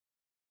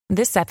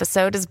This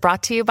episode is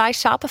brought to you by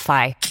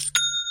Shopify.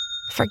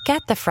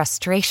 Forget the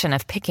frustration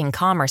of picking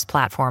commerce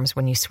platforms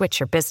when you switch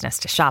your business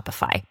to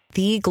Shopify,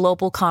 the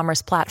global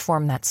commerce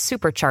platform that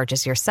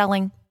supercharges your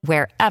selling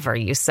wherever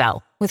you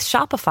sell. With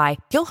Shopify,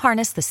 you'll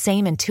harness the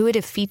same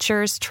intuitive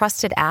features,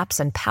 trusted apps,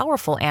 and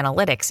powerful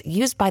analytics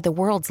used by the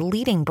world's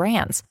leading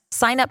brands.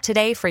 Sign up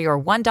today for your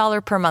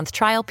 $1 per month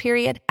trial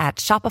period at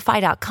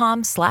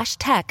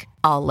shopify.com/tech,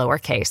 all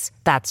lowercase.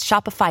 That's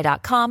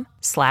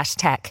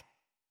shopify.com/tech.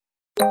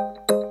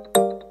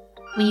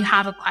 When you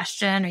have a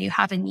question or you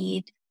have a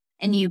need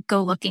and you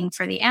go looking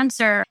for the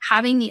answer,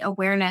 having the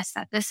awareness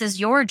that this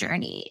is your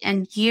journey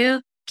and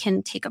you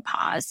can take a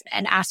pause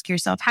and ask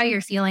yourself how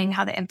you're feeling,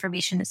 how the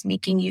information is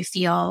making you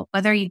feel,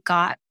 whether you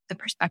got the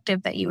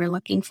perspective that you were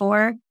looking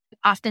for.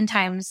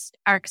 Oftentimes,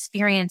 our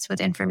experience with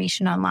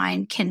information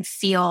online can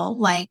feel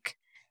like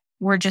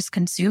we're just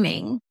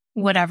consuming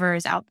whatever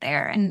is out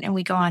there. And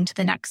we go on to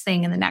the next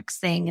thing and the next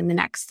thing and the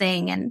next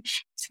thing. And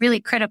it's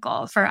really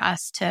critical for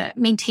us to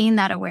maintain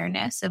that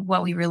awareness of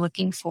what we were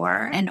looking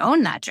for and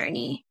own that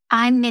journey.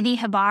 I'm Nidhi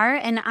Habar,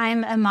 and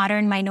I'm a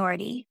modern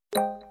minority.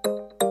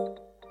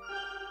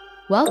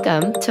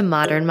 Welcome to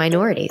Modern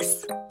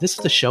Minorities. This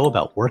is a show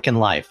about work and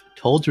life,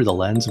 told through the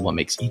lens of what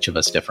makes each of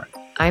us different.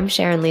 I'm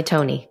Sharon Lee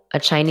Tony, a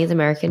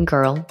Chinese-American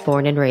girl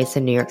born and raised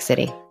in New York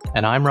City.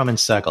 And I'm Raman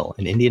Sehgal,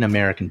 an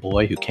Indian-American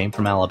boy who came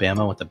from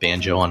Alabama with a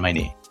banjo on my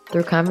knee.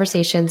 Through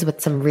conversations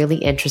with some really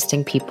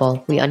interesting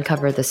people, we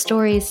uncover the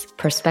stories,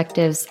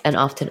 perspectives, and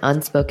often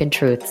unspoken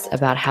truths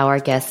about how our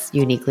guests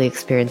uniquely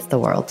experience the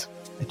world.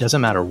 It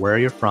doesn't matter where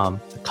you're from,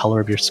 the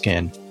color of your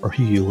skin, or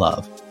who you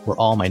love. We're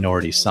all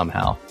minorities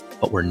somehow,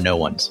 but we're no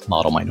one's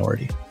model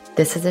minority.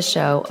 This is a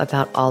show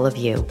about all of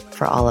you,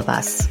 for all of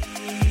us.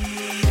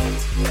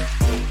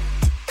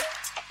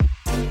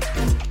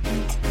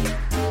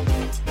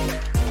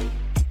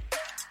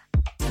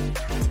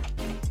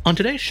 On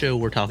today's show,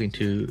 we're talking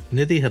to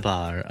Nidhi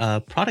Habar,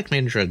 a product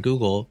manager at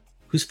Google,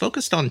 who's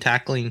focused on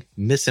tackling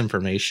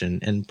misinformation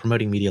and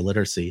promoting media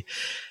literacy.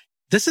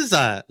 This is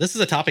a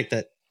topic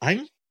that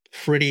I'm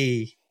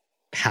pretty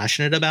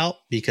passionate about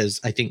because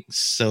I think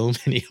so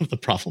many of the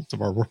problems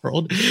of our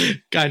world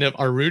kind of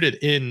are rooted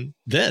in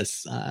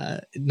this,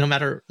 no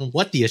matter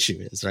what the issue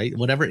is, right?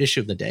 Whatever issue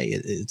of the day,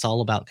 it's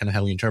all about kind of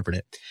how we interpret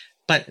it.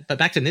 But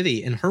back to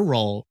Nidhi, in her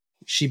role,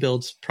 she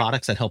builds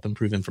products that help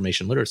improve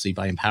information literacy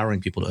by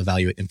empowering people to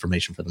evaluate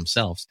information for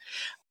themselves.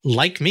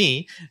 Like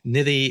me,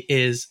 Nidhi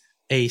is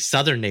a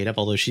Southern native,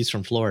 although she's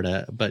from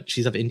Florida, but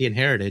she's of Indian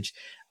heritage.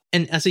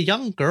 And as a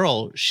young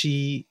girl,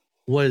 she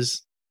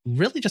was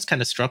really just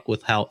kind of struck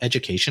with how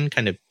education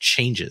kind of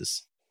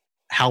changes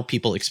how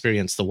people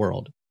experience the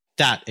world.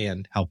 That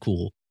and how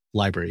cool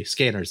library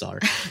scanners are.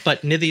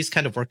 But Nidhi's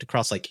kind of worked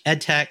across like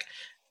edtech,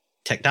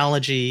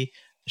 technology.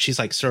 She's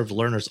like served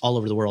learners all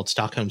over the world,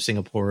 Stockholm,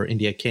 Singapore,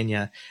 India,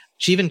 Kenya.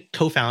 She even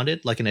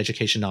co-founded like an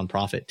education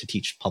nonprofit to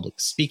teach public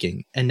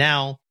speaking. And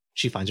now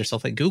she finds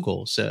herself at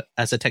Google. So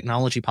as a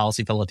technology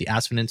policy fellow at the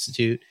Aspen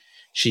Institute,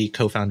 she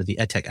co-founded the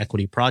EdTech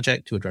Equity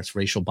Project to address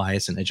racial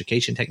bias in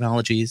education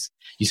technologies,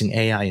 using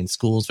AI in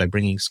schools by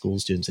bringing school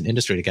students and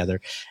industry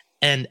together.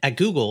 And at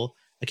Google,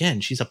 again,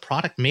 she's a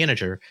product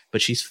manager,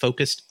 but she's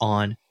focused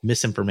on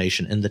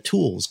misinformation. And the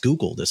tools,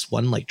 Google, this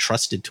one like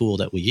trusted tool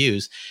that we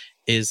use,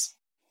 is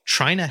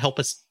trying to help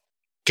us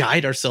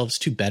guide ourselves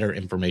to better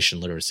information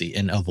literacy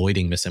and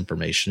avoiding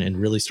misinformation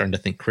and really starting to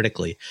think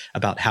critically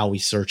about how we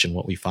search and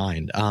what we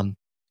find. I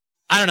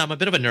don't know. I'm a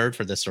bit of a nerd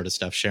for this sort of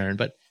stuff, Sharon,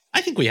 but I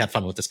think we had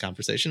fun with this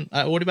conversation.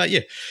 What about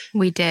you?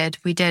 We did.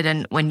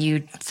 And when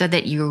you said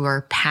that you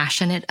were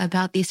passionate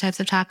about these types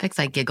of topics,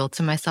 I giggled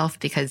to myself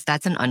because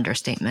that's an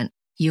understatement.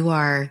 You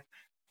are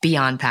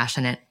beyond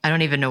passionate. I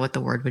don't even know what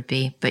the word would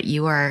be, but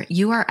you are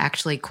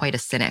actually quite a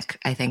cynic,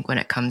 I think, when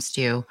it comes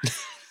to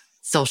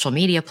social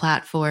media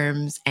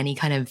platforms, any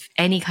kind of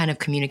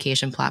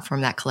communication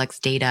platform that collects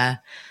data.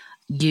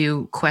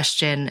 You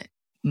question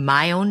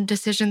my own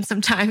decisions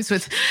sometimes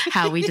with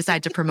how we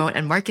decide to promote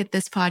and market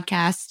this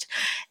podcast.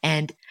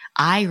 And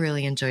I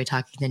really enjoy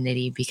talking to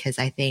Nidhi because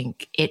I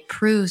think it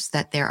proves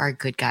that there are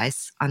good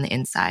guys on the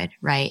inside,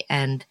 right?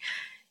 And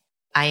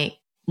I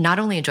not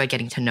only enjoy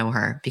getting to know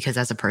her because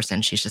as a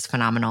person, she's just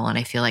phenomenal. And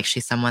I feel like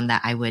she's someone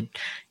that I would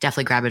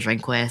definitely grab a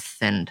drink with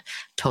and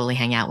totally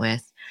hang out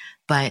with.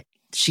 But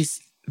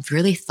she's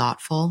really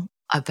thoughtful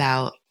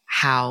about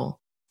how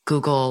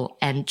Google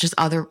and just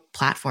other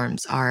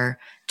platforms are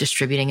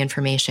distributing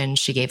information.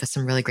 She gave us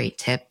some really great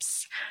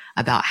tips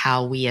about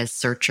how we as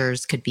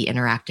searchers could be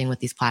interacting with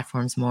these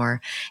platforms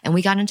more. And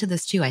we got into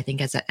this too. I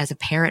think as a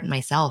parent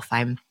myself,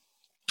 I'm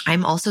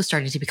also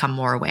starting to become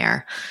more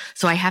aware.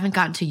 So I haven't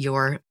gotten to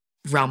your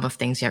realm of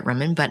things yet,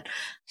 Raman, but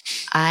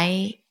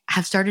I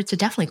have started to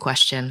definitely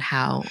question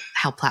how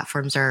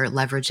platforms are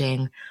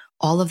leveraging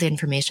all of the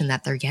information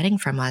that they're getting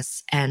from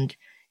us and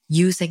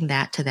using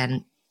that to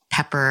then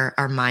pepper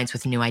our minds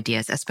with new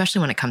ideas, especially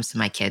when it comes to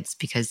my kids,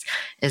 because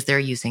as they're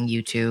using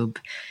YouTube,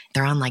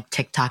 they're on like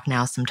TikTok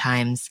now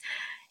sometimes.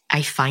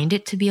 I find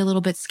it to be a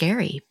little bit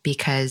scary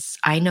because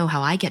I know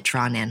how I get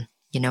drawn in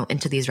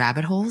into these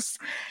rabbit holes.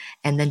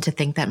 And then to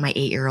think that my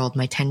 8-year-old,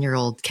 my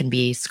 10-year-old can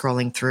be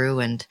scrolling through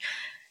and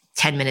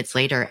 10 minutes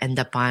later end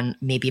up on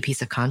maybe a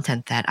piece of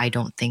content that I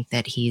don't think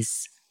that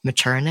he's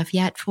mature enough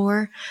yet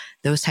for.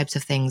 Those types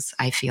of things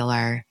I feel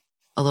are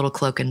a little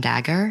cloak and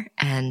dagger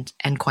and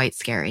quite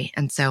scary.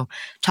 And so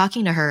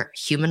talking to her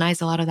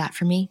humanized a lot of that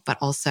for me, but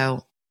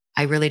also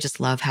I really just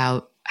love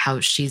how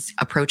she's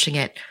approaching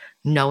it,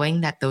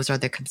 knowing that those are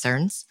the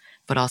concerns,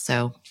 but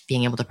also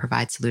being able to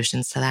provide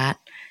solutions to that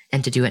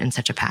and to do it in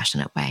such a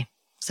passionate way.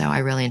 So I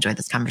really enjoyed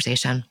this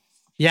conversation.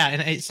 Yeah.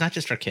 And it's not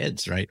just our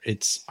kids, right?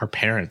 It's our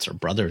parents, our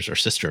brothers, our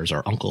sisters,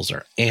 our uncles,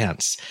 our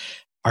aunts,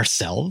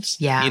 ourselves,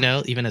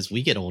 even as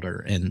we get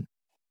older and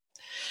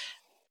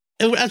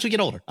as we get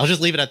older. I'll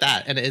just leave it at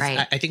that. And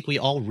right. I think we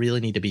all really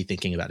need to be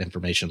thinking about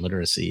information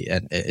literacy.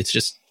 And it's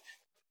just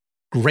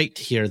great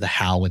to hear the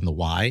how and the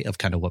why of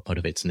kind of what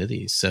motivates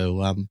Nidhi.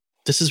 So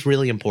this is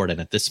really important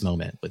at this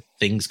moment with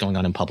things going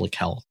on in public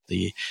health,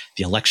 the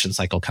election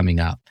cycle coming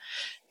up,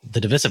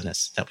 the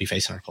divisiveness that we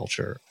face in our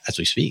culture as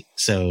we speak.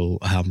 So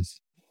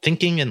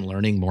thinking and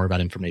learning more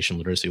about information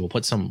literacy, we'll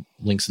put some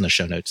links in the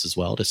show notes as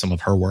well to some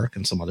of her work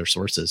and some other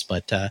sources.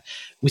 But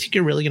we think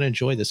you're really going to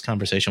enjoy this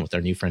conversation with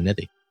our new friend,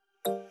 Nidhi.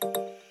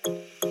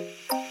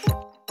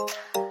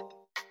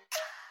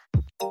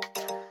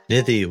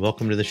 Nidhi,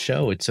 welcome to the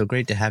show. It's so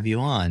great to have you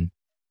on.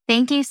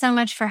 Thank you so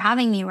much for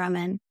having me,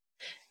 Raman.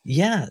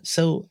 Yeah.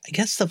 So I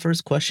guess the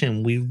first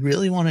question we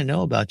really want to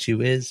know about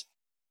you is,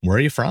 where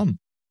are you from?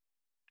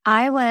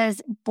 I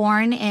was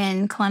born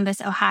in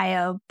Columbus,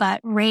 Ohio, but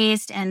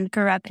raised and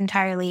grew up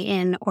entirely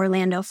in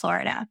Orlando,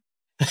 Florida.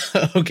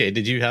 Okay.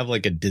 Did you have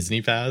like a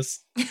Disney pass?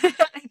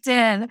 I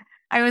did.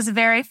 I was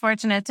very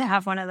fortunate to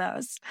have one of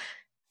those.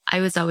 I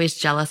was always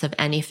jealous of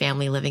any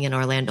family living in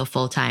Orlando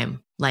full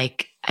time.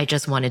 Like, I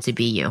just wanted to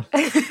be you.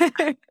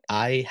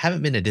 I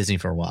haven't been to Disney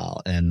for a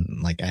while, and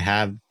like I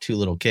have 2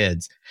 little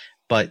kids,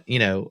 but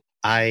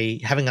I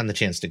haven't gotten the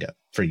chance to go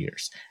for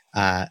years.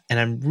 And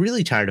I'm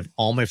really tired of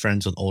all my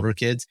friends with older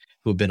kids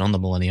who have been on the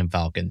Millennium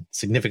Falcon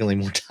significantly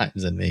more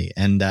times than me.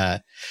 And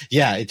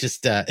it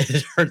just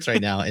it hurts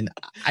right now. And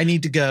I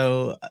need to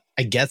go.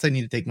 I guess I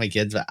need to take my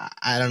kids, but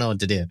I don't know what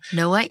to do. You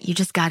know what? You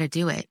just got to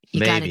do it.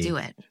 You got to do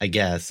it. I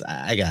guess.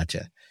 I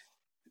gotcha.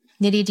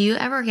 Nidhi, do you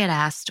ever get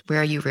asked,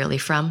 where are you really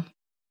from?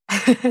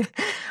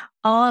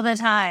 All the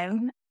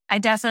time. I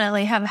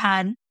definitely have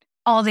had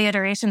all the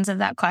iterations of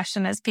that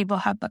question as people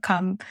have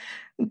become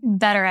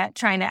better at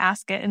trying to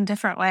ask it in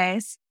different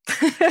ways.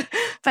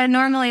 But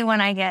normally when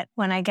I get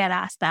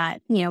asked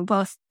that,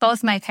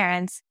 both my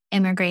parents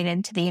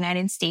immigrated to the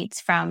United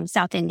States from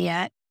South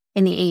India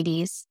in the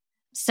 80s.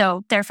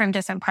 So they're from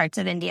different parts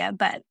of India,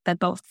 but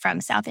both from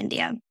South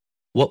India.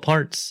 What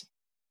parts?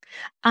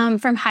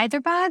 From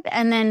Hyderabad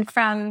and then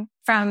from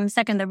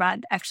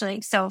Secunderabad,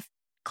 actually. So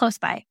close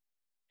by.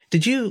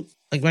 Did you,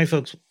 like my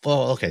folks,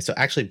 well, okay, so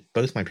actually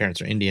both my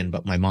parents are Indian,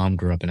 but my mom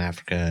grew up in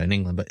Africa and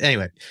England. But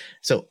anyway,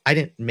 so I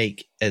didn't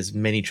make as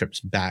many trips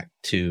back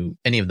to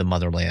any of the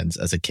motherlands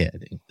as a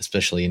kid,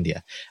 especially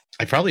India.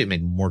 I probably have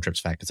made more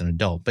trips back as an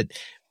adult. But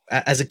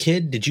as a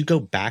kid, did you go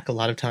back a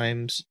lot of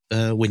times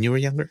when you were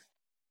younger?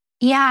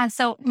 Yeah,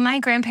 so my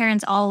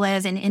grandparents all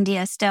live in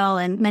India still,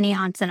 and many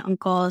aunts and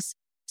uncles.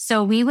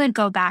 So we would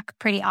go back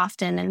pretty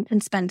often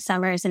and spend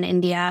summers in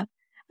India.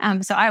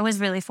 So I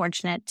was really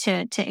fortunate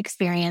to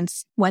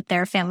experience what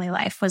their family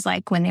life was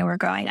like when they were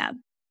growing up.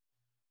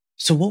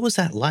 So what was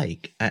that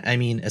like? I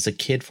mean, as a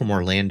kid from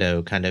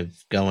Orlando, kind of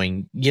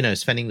going,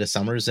 spending the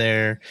summers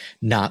there,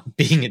 not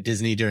being at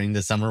Disney during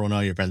the summer when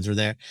all your friends were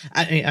there.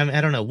 I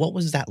don't know. What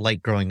was that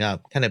like growing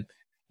up? Kind of,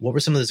 what were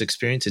some of those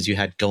experiences you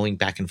had going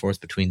back and forth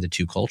between the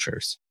 2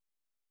 cultures?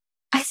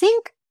 I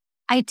think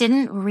I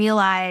didn't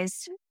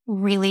realize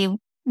really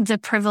the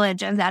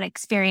privilege of that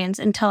experience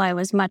until I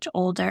was much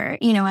older.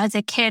 As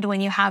a kid,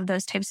 when you have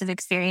those types of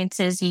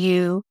experiences,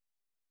 you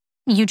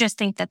just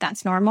think that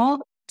that's normal.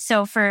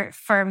 So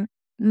for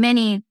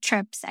many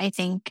trips, I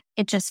think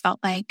it just felt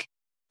like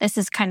this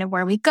is kind of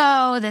where we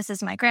go. This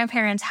is my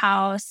grandparents'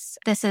 house.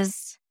 This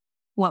is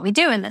what we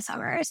do in the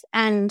summers.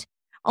 And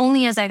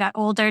only as I got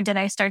older did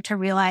I start to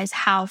realize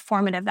how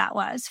formative that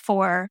was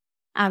for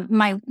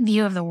my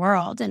view of the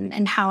world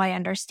and how I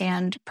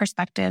understand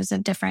perspectives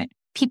of different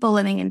people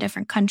living in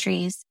different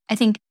countries. I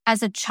think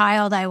as a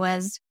child, I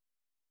was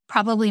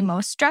probably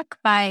most struck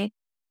by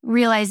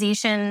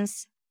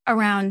realizations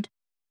around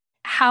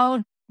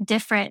how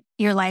different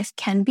your life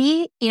can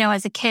be.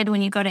 As a kid,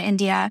 when you go to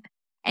India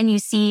and you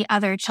see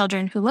other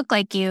children who look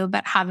like you,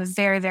 but have a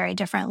very, very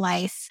different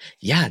life.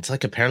 Yeah, it's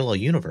like a parallel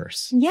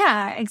universe.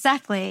 Yeah,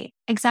 exactly.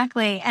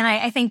 Exactly. And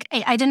I think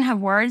I didn't have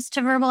words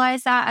to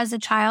verbalize that as a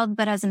child,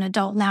 but as an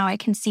adult now, I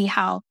can see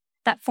how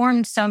that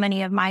formed so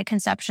many of my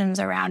conceptions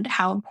around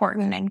how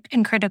important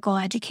and critical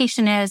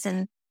education is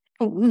and,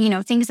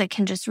 things that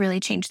can just really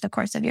change the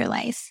course of your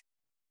life.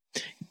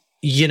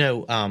 We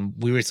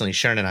recently,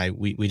 Sharon and I,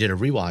 we did a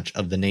rewatch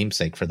of The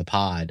Namesake for the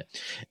pod.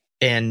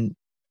 And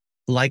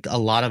like a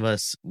lot of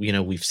us,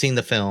 we've seen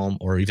the film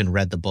or even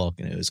read the book,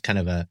 and it was kind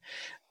of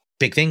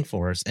big thing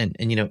for us. And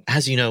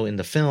as you know, in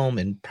the film,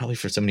 and probably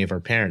for so many of our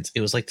parents,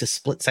 it was like this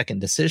split-second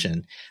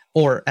decision,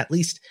 or at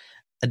least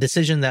a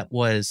decision that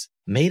was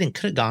made and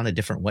could have gone a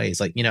different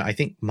ways. Like, I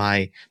think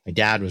my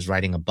dad was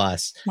riding a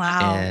bus.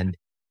 Wow. And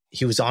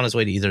he was on his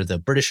way to either the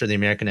British or the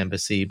American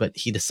embassy, but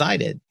he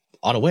decided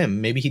on a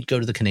whim, maybe he'd go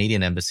to the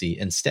Canadian embassy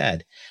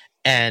instead.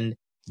 And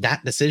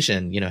that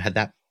decision, had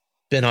that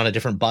been on a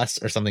different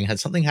bus or something, had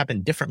something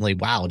happened differently,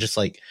 wow, just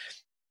like,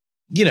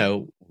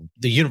 the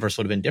universe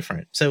would have been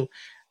different. So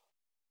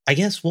I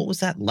guess, what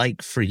was that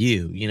like for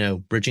you,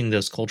 bridging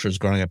those cultures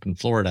growing up in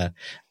Florida?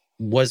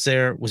 Was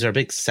there a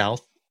big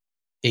South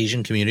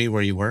Asian community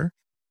where you were?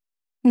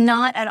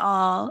 Not at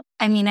all.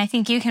 I mean, I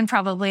think you can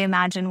probably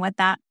imagine what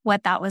that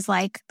was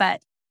like,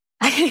 but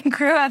I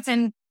grew up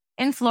in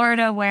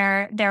Florida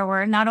where there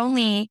were not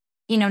only,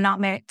 not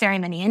very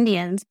many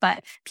Indians,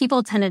 but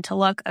people tended to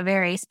look a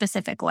very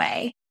specific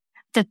way.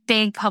 The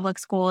big public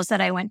schools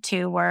that I went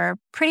to were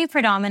pretty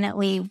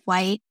predominantly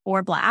white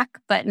or Black,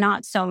 but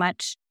not so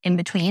much in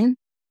between.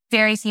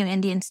 Very few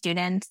Indian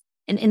students.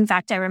 And in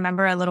fact, I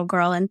remember a little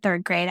girl in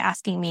 3rd grade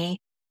asking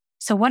me,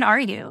 "So what are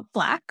you,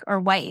 Black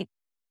or white?"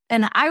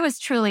 And I was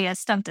truly as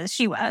stumped as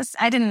she was.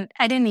 I didn't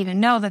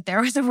even know that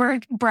there was a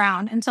word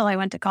brown until I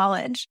went to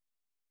college.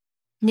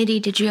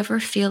 Nidhi, did you ever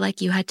feel like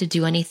you had to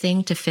do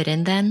anything to fit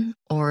in then,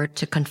 or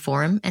to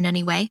conform in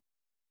any way?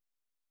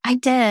 I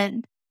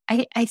did.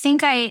 I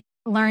think I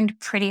learned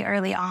pretty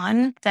early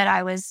on that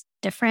I was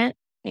different.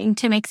 And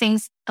to make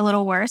things a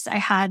little worse, I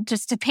had,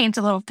 just to paint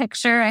a little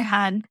picture, I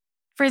had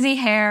frizzy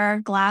hair,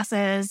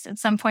 glasses, at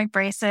some point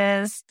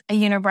braces, a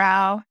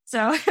unibrow.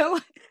 So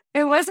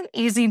it wasn't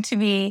easy to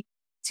be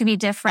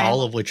different.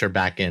 All of which are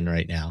back in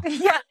right now.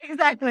 Yeah,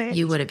 exactly.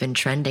 You would have been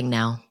trending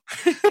now.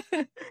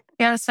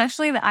 Yeah,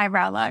 especially the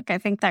eyebrow look. I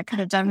think that could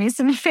have done me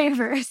some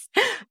favors.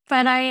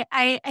 But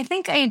I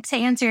think to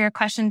answer your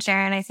question,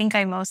 Sharon, I think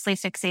I mostly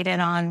fixated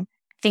on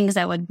things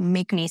that would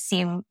make me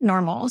seem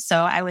normal. So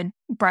I would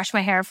brush my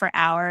hair for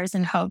hours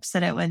in hopes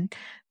that it would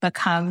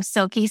become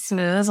silky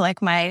smooth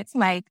like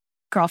my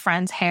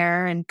girlfriend's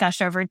hair, and gush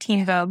over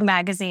Teen Vogue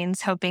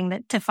magazines hoping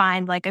that to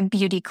find like a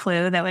beauty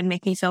clue that would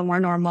make me feel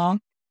more normal.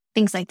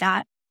 Things like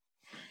that.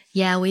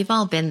 Yeah, we've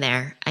all been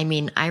there. I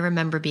mean, I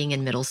remember being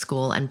in middle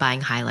school and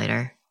buying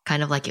highlighter,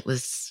 kind of like it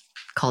was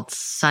called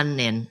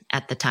Sun-In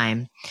at the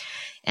time.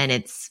 And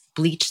it's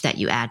bleach that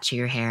you add to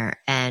your hair.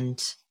 And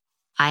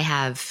I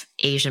have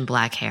Asian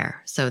Black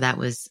hair, so that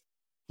was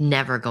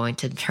never going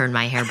to turn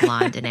my hair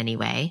blonde in any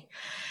way.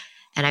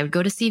 And I would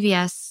go to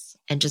CVS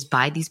and just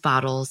buy these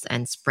bottles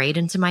and spray it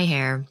into my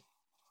hair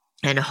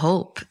and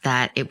hope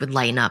that it would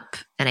lighten up.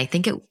 And I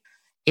think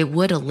it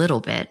would a little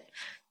bit,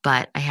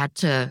 but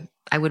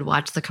I would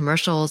watch the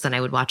commercials and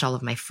I would watch all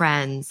of my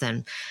friends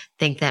and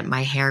think that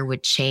my hair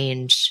would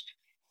change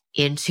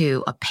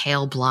into a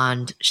pale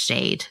blonde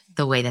shade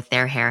the way that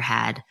their hair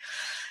had.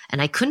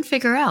 And I couldn't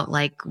figure out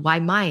why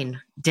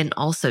mine didn't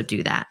also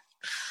do that.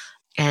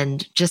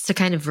 And just to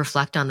kind of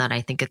reflect on that,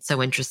 I think it's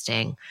so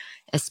interesting,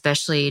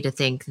 especially to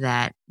think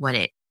that when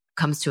it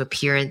comes to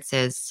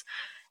appearances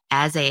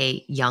as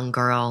a young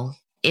girl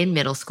in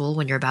middle school,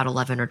 when you're about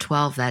 11 or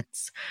 12,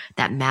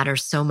 that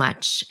matters so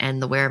much.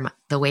 And the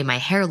way my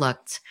hair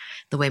looked,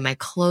 the way my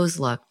clothes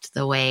looked,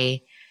 the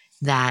way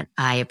that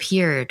I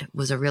appeared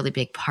was a really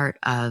big part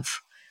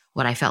of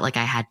what I felt like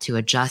I had to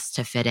adjust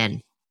to fit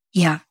in.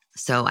 Yeah.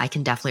 So I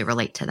can definitely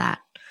relate to that.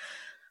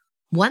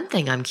 One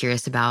thing I'm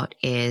curious about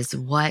is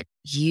what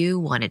you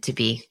wanted to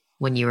be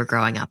when you were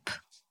growing up.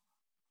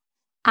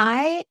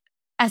 I,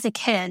 as a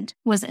kid,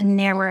 was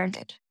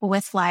enamored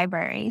with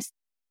libraries.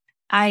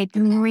 I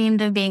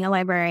dreamed of being a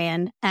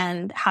librarian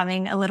and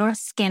having a little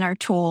scanner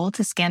tool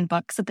to scan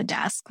books at the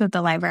desk that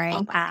the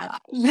librarian had.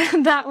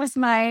 That was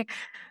my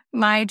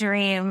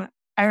dream.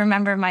 I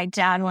remember my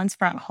dad once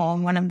brought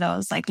home one of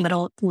those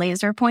little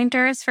laser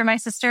pointers for my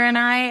sister and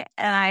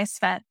I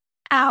spent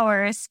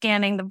hours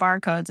scanning the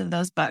barcodes of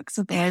those books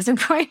with the laser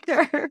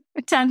pointer,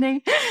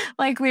 pretending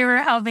like we were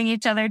helping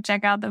each other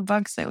check out the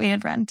books that we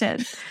had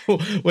rented. Wait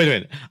a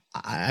minute.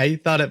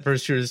 I thought at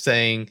first you were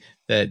saying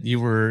that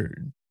you were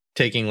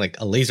taking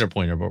a laser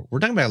pointer, but we're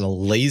talking about a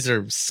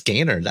laser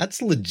scanner.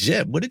 That's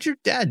legit. What did your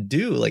dad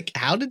do?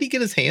 How did he get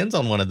his hands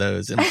on one of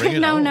those and bring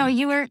it home? No,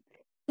 you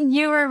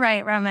were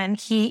right, Roman.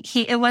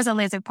 It was a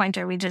laser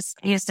pointer. We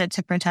just used it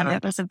to pretend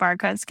it was a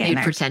barcode scanner.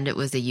 You'd pretend it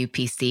was a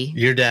UPC.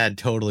 Your dad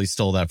totally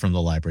stole that from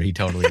the library. He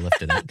totally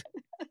lifted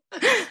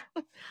it.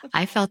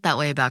 I felt that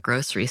way about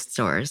grocery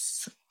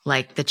stores.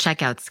 The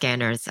checkout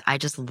scanners, I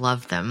just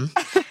loved them.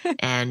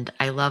 And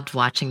I loved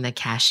watching the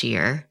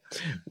cashier.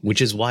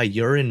 Which is why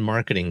you're in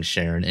marketing,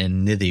 Sharon,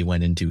 and Nidhi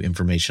went into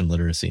information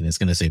literacy and is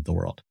going to save the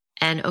world.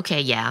 And okay,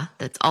 yeah,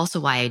 that's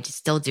also why I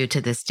still do to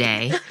this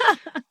day.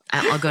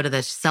 I'll go to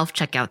the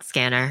self-checkout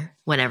scanner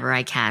whenever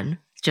I can,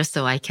 just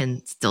so I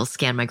can still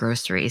scan my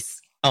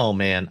groceries. Oh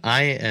man,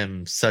 I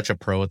am such a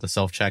pro at the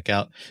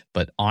self-checkout,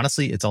 but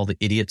honestly, it's all the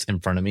idiots in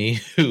front of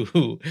me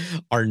who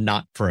are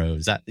not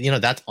pros.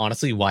 That's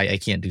honestly why I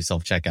can't do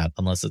self-checkout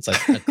unless it's a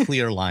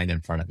clear line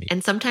in front of me.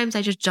 And sometimes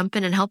I just jump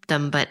in and help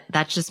them, but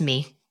that's just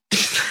me.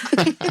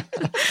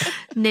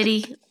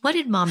 Nidhi, what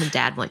did mom and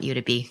dad want you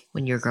to be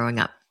when you were growing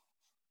up?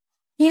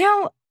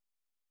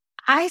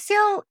 I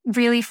feel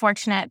really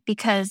fortunate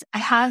because I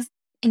have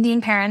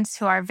Indian parents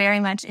who are very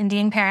much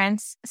Indian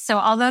parents. So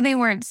although they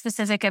weren't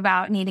specific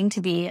about needing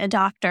to be a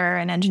doctor,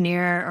 an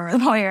engineer, or a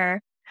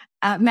lawyer,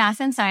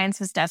 math and science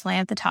was definitely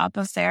at the top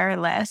of their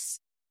list.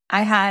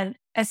 I had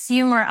a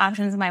few more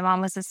options. My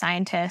mom was a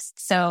scientist,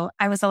 so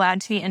I was allowed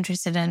to be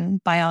interested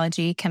in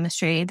biology,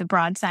 chemistry, the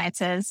broad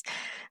sciences.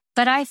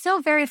 But I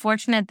feel very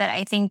fortunate that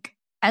I think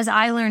as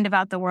I learned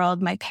about the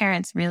world, my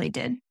parents really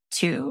did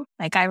too.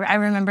 Like I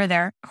remember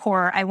their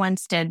horror. I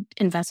once did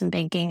investment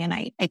banking and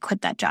I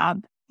quit that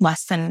job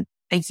less than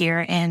a year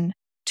in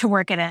to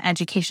work at an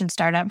education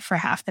startup for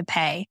half the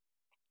pay.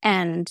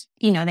 And,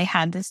 they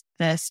had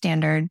the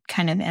standard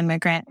kind of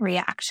immigrant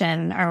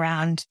reaction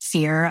around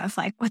fear of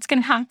like, what's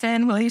going to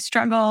happen? Will you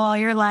struggle all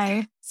your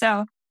life?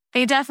 So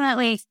they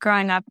definitely,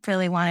 growing up,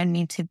 really wanted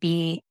me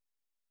to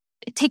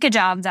take a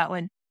job that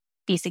would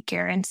be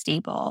secure and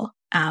stable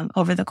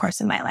over the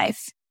course of my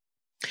life.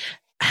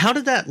 How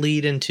did that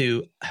lead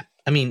into,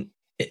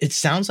 it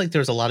sounds like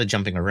there's a lot of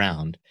jumping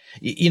around.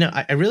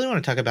 I really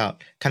want to talk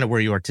about kind of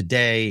where you are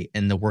today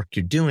and the work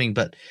you're doing,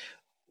 but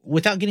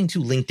without getting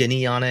too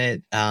LinkedIn-y on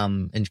it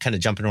and kind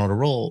of jumping on a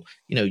roll,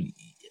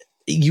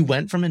 you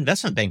went from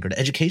investment banker to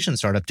education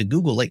startup to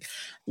Google. Like,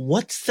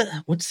 what's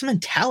the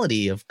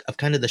mentality of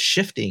kind of the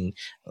shifting?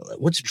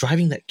 What's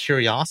driving that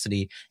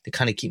curiosity to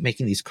kind of keep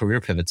making these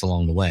career pivots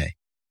along the way?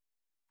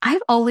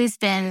 I've always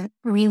been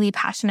really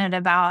passionate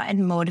about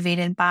and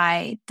motivated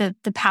by the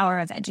power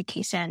of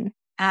education.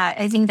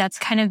 I think that's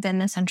kind of been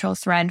the central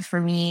thread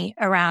for me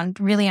around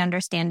really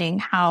understanding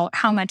how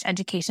much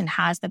education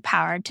has the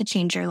power to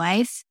change your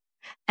life.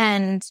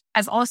 And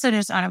I've also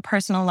just on a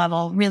personal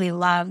level really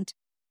loved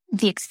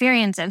the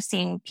experience of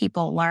seeing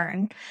people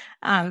learn.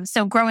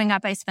 So growing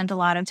up, I spent a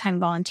lot of time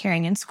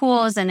volunteering in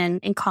schools, and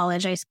in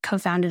college, I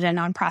co-founded a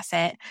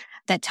nonprofit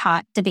that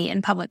taught debate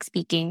and public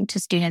speaking to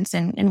students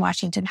in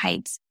Washington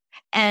Heights.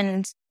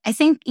 And I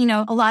think,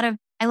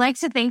 I like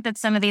to think that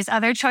some of these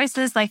other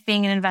choices, like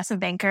being an investment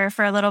banker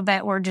for a little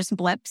bit, were just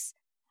blips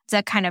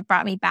that kind of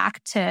brought me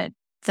back to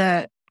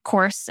the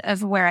course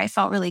of where I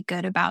felt really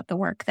good about the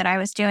work that I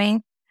was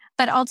doing.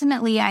 But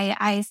ultimately,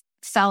 I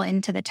fell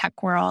into the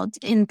tech world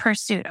in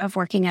pursuit of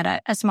working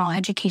at a small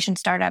education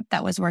startup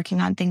that was working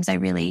on things I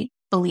really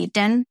believed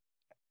in.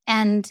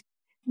 And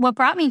what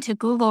brought me to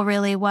Google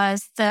really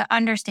was the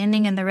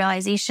understanding and the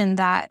realization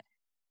that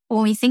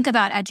when we think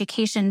about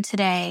education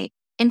today,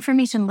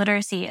 information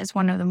literacy is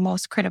one of the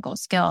most critical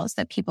skills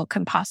that people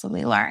can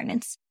possibly learn.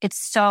 It's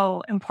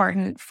so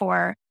important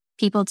for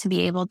people to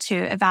be able to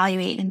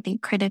evaluate and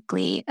think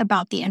critically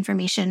about the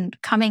information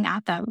coming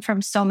at them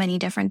from so many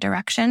different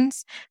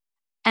directions.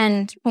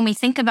 And when we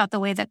think about the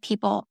way that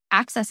people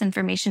access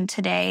information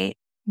today,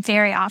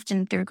 very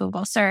often through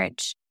Google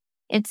search,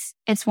 it's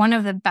one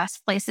of the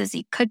best places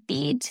you could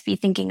be to be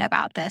thinking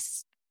about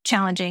this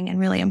challenging and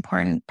really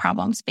important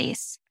problem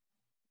space.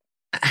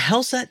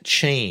 How's that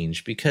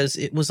changed? Because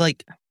it was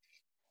like,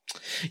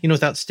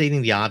 without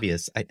stating the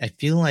obvious, I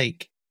feel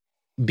like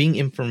being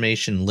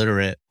information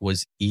literate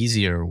was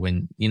easier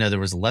when, there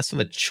was less of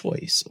a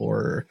choice,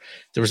 or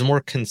there was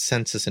more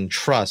consensus and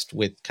trust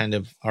with kind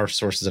of our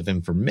sources of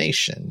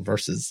information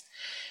versus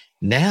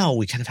now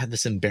we kind of have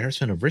this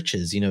embarrassment of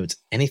riches. It's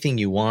anything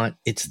you want,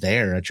 it's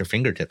there at your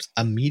fingertips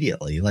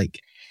immediately. Like,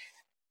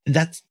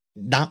 that's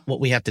not what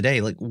we have today.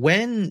 Like,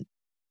 when,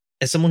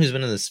 as someone who's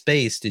been in the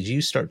space, did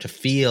you start to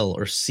feel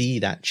or see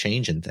that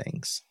change in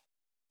things?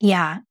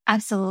 Yeah,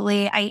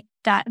 absolutely.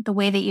 The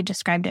way that you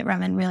described it,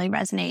 Raman, really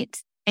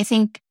resonates. I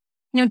think,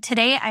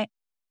 today, I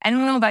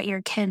don't know about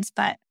your kids,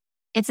 but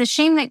it's a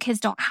shame that kids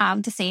don't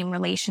have the same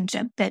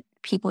relationship that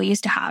people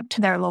used to have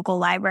to their local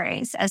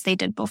libraries as they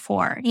did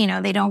before.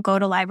 They don't go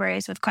to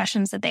libraries with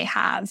questions that they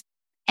have.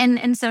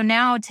 And so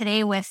now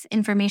today, with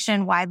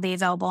information widely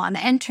available on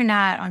the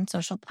internet, on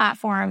social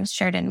platforms,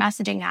 shared in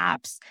messaging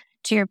apps,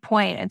 to your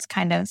point, it's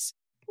kind of,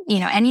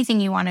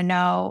 anything you want to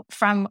know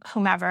from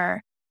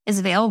whomever is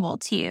available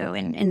to you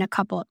in a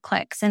couple of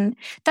clicks. And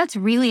that's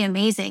really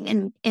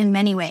amazing in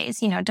many ways.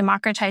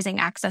 Democratizing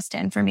access to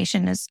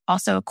information is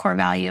also a core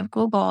value of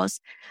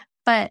Google's.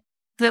 But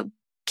the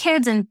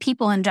kids and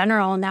people in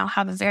general now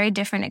have a very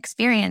different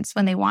experience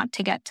when they want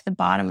to get to the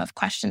bottom of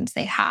questions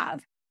they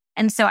have.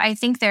 And so I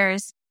think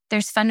there's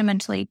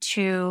fundamentally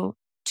two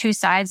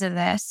sides of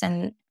this,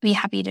 and be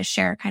happy to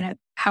share kind of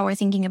how we're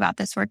thinking about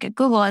this work at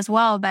Google as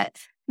well. But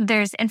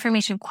there's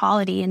information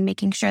quality and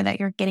making sure that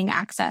you're getting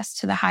access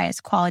to the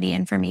highest quality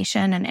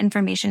information and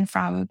information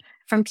from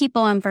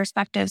people and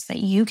perspectives that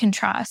you can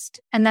trust.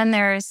 And then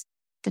there's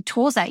the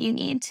tools that you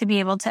need to be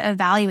able to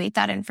evaluate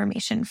that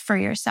information for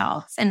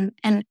yourself. And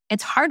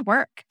it's hard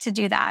work to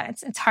do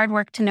that. It's hard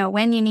work to know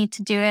when you need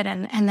to do it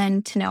and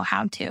then to know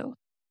how to.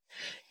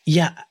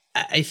 Yeah,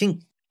 I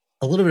think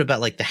a little bit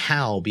about like the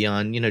how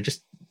beyond,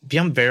 just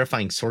beyond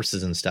verifying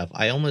sources and stuff.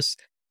 I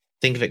almost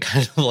think of it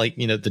kind of like,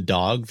 the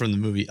dog from the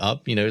movie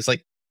Up, it's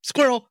like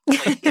squirrel.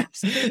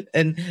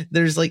 And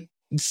there's like,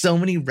 so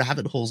many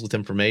rabbit holes with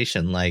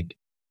information. Like,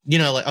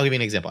 like I'll give you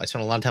an example. I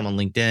spent a lot of time on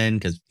LinkedIn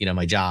because,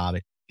 my job,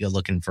 you're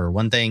looking for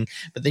one thing,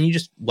 but then you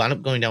just wind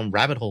up going down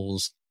rabbit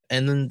holes.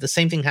 And then the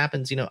same thing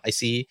happens, I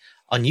see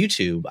on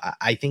YouTube.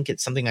 I think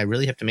it's something I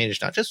really have to manage,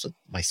 not just with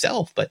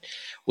myself, but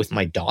with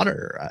my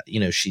daughter.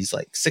 She's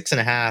like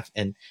 6.5.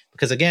 And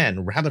because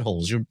again, rabbit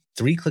holes, you're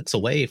 3 clicks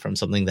away from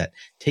something that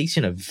takes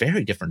you in a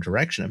very different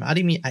direction. How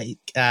do you mean?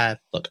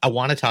 Look, I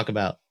want to talk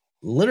about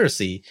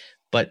literacy,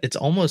 but it's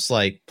almost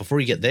like before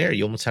you get there,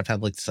 you almost have to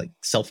have like this like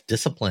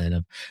self-discipline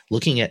of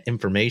looking at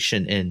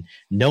information and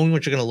knowing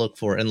what you're going to look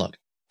for. And look,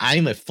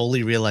 I'm a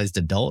fully realized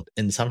adult,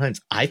 and sometimes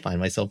I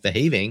find myself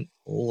behaving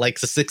like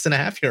a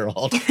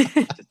 6.5-year-old.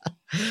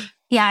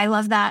 Yeah, I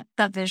love that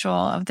visual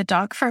of the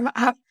dog from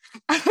Up.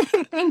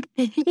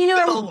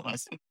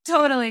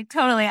 Totally.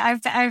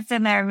 I've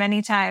been there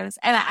many times,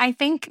 and I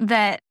think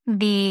that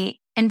the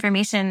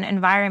information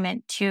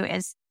environment too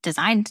is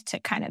designed to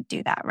kind of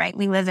do that, right?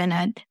 We live in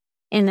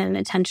an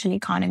attention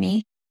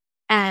economy,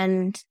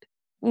 and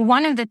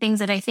one of the things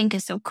that I think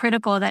is so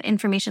critical that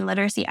information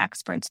literacy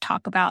experts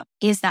talk about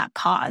is that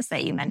pause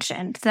that you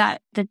mentioned,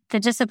 that the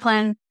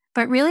discipline,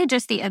 but really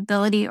just the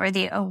ability or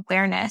the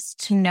awareness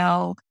to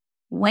know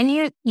when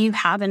you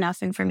have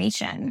enough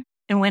information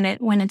and when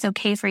it's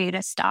okay for you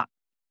to stop.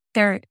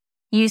 There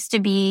used to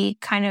be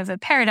kind of a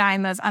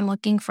paradigm of I'm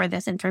looking for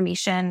this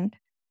information,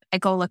 I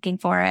go looking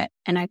for it,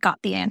 and I got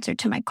the answer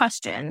to my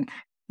question.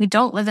 We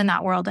don't live in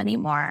that world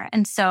anymore.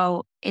 And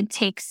so it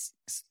takes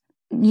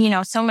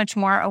so much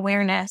more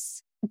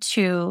awareness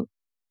to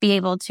be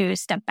able to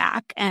step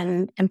back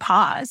and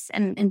pause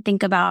and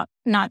think about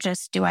not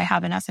just do I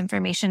have enough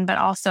information, but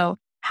also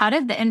how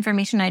did the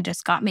information I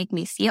just got make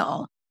me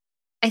feel?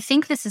 I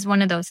think this is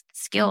one of those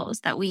skills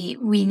that we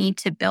need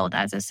to build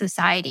as a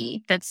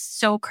society that's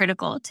so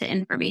critical to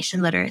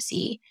information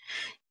literacy.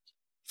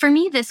 For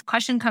me, this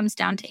question comes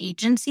down to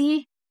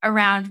agency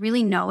around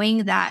really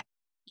knowing that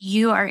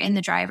you are in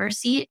the driver's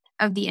seat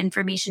of the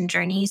information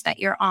journeys that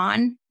you're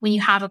on. When you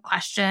have a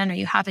question or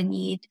you have a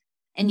need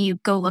and you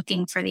go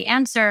looking for the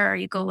answer or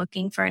you go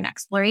looking for an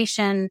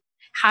exploration,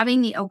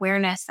 having the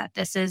awareness that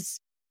this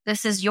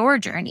is your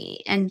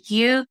journey and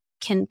you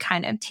can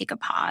kind of take a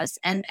pause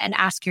and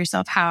ask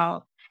yourself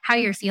how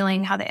you're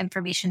feeling, how the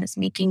information is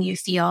making you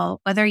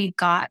feel, whether you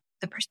got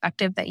the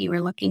perspective that you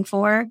were looking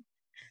for.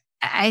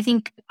 I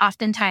think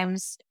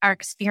oftentimes our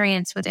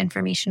experience with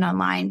information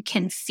online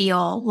can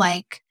feel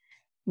like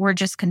we're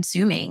just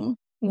consuming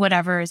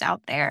whatever is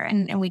out there.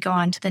 And we go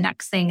on to the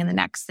next thing and the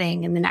next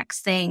thing and the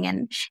next thing.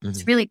 And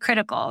it's really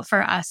critical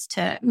for us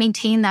to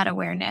maintain that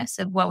awareness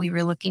of what we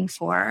were looking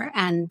for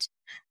and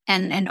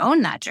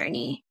own that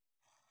journey.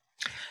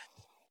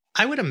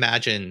 I would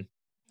imagine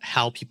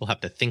how people have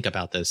to think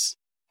about this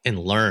and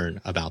learn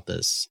about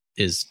this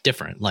is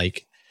different.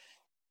 Like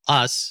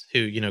us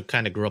who,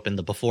 kind of grew up in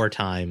the before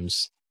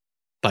times,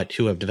 but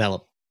who have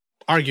developed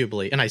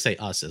arguably, and I say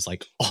us as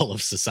like all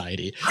of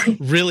society,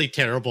 really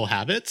terrible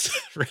habits,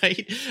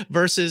 right?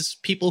 Versus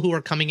people who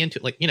are coming into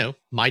like,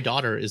 my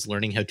daughter is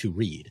learning how to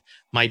read.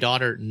 My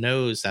daughter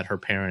knows that her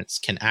parents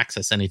can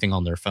access anything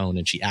on their phone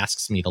and she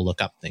asks me to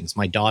look up things.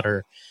 My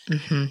daughter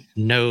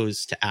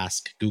knows to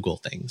ask Google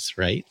things,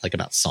 right? Like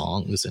about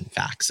songs and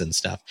facts and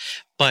stuff.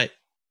 But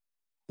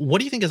what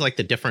do you think is like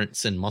the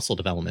difference in muscle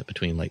development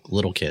between like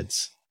little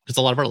kids? Because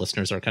a lot of our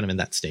listeners are kind of in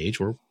that stage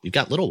where we've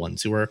got little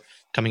ones who are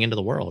coming into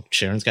the world.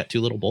 Sharon's got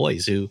 2 little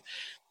boys who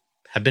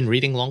have been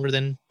reading longer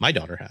than my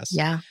daughter has.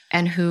 Yeah.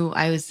 And who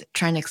I was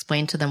trying to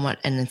explain to them what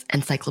an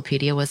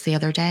encyclopedia was the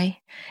other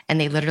day.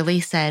 And they literally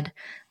said,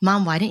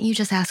 Mom, why didn't you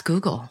just ask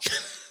Google?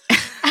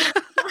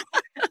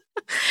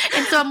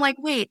 And so I'm like,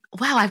 wait,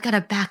 wow, I've got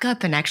to back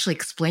up and actually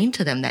explain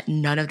to them that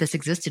none of this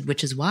existed,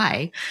 which is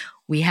why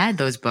we had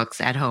those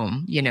books at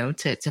home,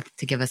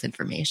 to give us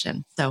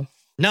information. So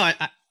no,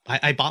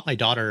 I bought my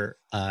daughter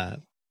a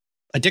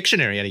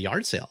dictionary at a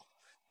yard sale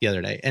the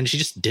other day, and she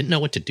just didn't know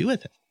what to do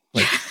with it.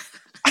 Like,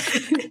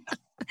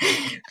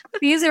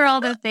 these are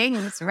all the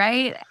things,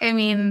 right? I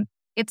mean,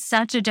 it's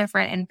such a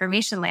different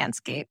information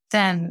landscape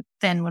than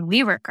when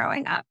we were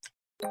growing up.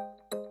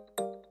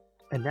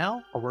 And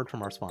now, a word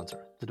from our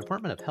sponsor, the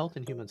Department of Health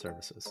and Human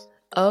Services.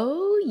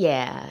 Oh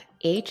yeah,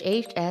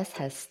 HHS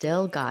has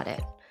still got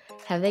it.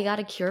 Have they got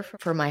a cure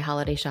for my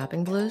holiday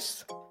shopping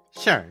blues?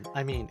 Sharon,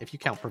 I mean, if you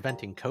count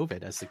preventing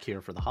COVID as the cure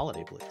for the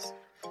holiday blues.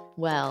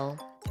 Well,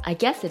 I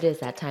guess it is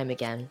that time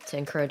again to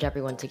encourage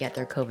everyone to get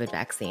their COVID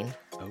vaccine.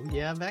 Oh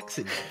yeah,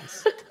 vaccines.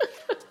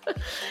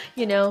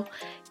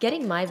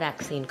 Getting my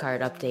vaccine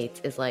card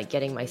updates is like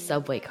getting my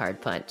Subway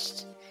card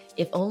punched.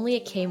 If only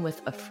it came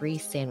with a free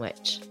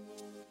sandwich.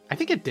 I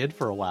think it did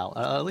for a while,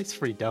 at least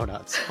free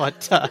donuts.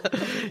 But,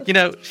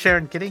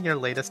 Sharon, getting your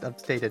latest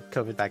updated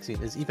COVID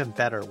vaccine is even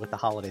better with the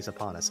holidays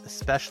upon us,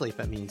 especially if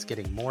it means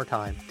getting more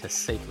time to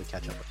safely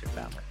catch up with your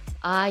family.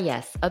 Ah,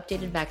 yes.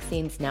 Updated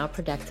vaccines now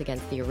protect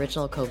against the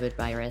original COVID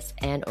virus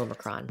and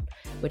Omicron,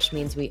 which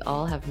means we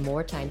all have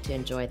more time to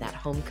enjoy that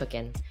home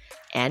cooking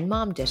and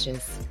mom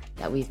dishes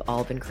that we've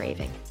all been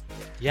craving.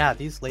 Yeah,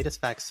 these latest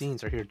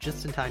vaccines are here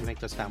just in time to make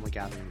those family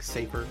gatherings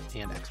safer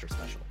and extra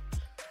special.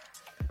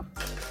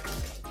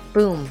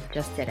 Boom,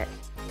 just did it.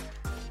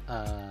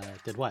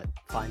 Did what?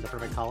 Find the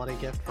perfect holiday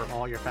gift for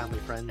all your family,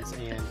 friends,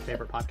 and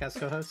favorite podcast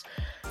co-hosts?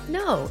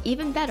 No,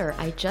 even better,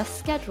 I just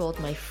scheduled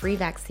my free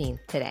vaccine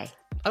today.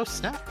 Oh,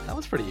 snap. That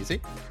was pretty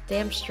easy.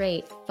 Damn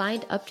straight.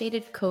 Find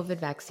updated COVID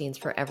vaccines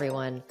for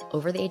everyone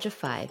over the age of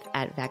 5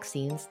 at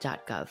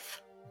vaccines.gov.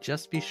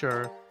 Just be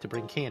sure to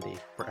bring candy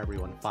for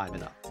everyone 5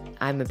 and up.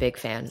 I'm a big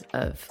fan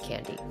of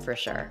candy, for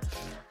sure.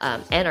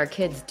 And our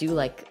kids do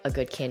like a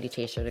good candy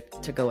chaser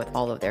to go with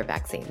all of their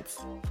vaccines.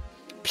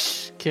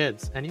 Psh,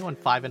 kids, anyone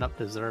 5 and up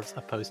deserves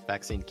a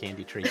post-vaccine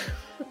candy treat.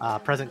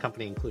 Present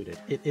company included.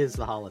 It is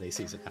the holiday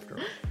season after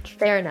all.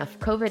 Fair enough.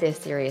 COVID is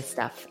serious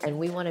stuff, and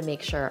we want to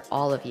make sure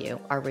all of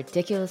you are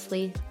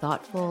ridiculously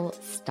thoughtful,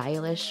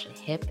 stylish,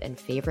 hip, and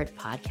favorite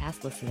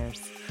podcast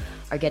listeners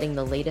are getting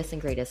the latest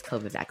and greatest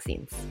COVID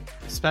vaccines.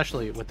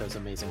 Especially with those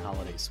amazing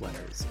holiday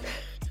sweaters.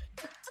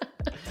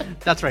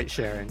 That's right,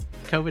 Sharon.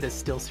 COVID is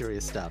still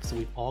serious stuff, so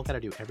we've all got to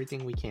do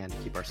everything we can to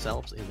keep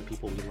ourselves and the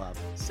people we love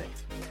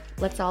safe.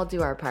 Let's all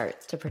do our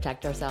part to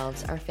protect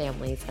ourselves, our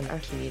families, and our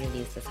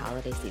communities this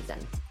holiday season.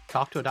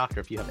 Talk to a doctor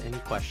if you have any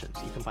questions.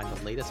 You can find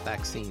the latest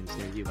vaccines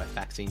near you at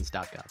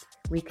vaccines.gov.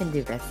 We can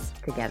do this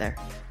together.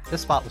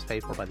 This spot was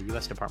paid for by the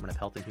U.S. Department of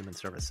Health and Human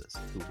Services,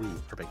 who we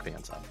are big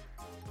fans of.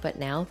 But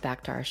now,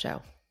 back to our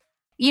show.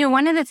 You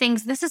know,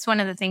 this is one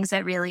of the things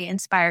that really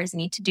inspires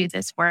me to do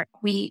this work.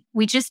 We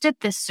just did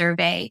this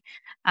survey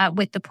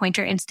with the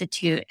Poynter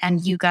Institute and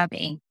YouGov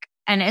Inc.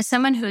 And as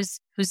someone who's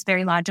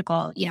very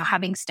logical, you know,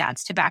 having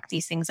stats to back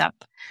these things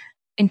up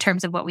in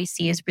terms of what we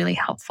see is really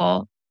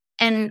helpful.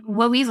 And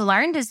what we've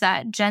learned is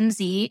that Gen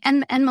Z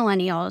and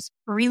millennials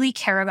really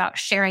care about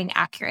sharing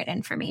accurate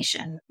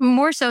information,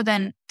 more so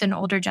than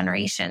older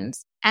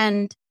generations.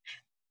 And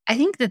I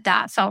think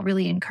that felt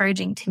really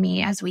encouraging to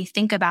me as we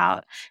think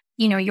about,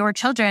 you know, your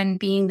children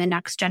being the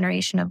next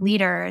generation of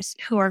leaders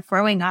who are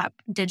growing up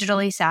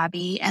digitally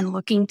savvy and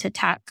looking to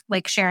tech,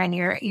 like Sharon,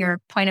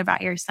 your point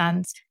about your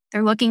sons,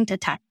 they're looking to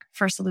tech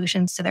for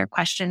solutions to their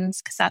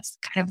questions because that's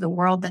kind of the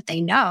world that they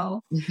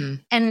know. Mm-hmm.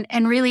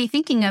 And really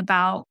thinking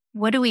about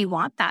what do we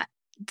want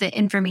the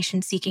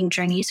information seeking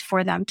journeys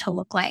for them to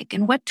look like,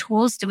 and what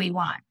tools do we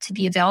want to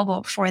be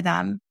available for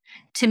them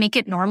to make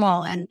it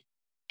normal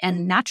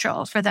and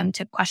natural for them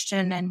to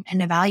question and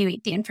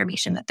evaluate the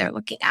information that they're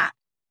looking at.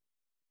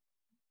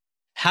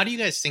 How do you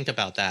guys think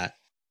about that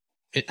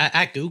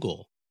at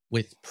Google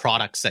with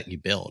products that you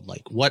build?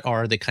 Like, what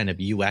are the kind of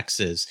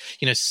UXs?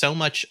 You know, so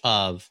much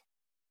of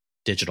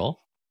digital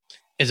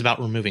is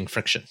about removing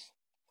friction,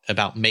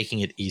 about making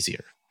it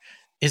easier.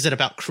 Is it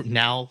about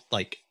now,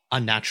 like,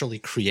 unnaturally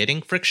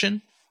creating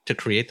friction to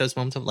create those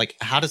moments of, like,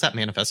 how does that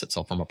manifest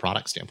itself from a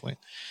product standpoint?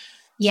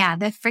 Yeah,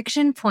 the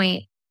friction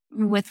point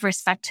with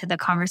respect to the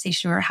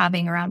conversation we're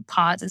having around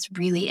pods is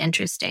really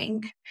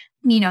interesting.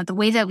 You know, the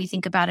way that we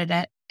think about it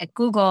at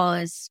Google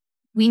is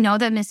we know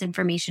that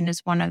misinformation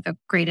is one of the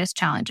greatest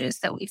challenges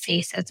that we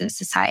face as a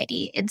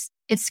society. It's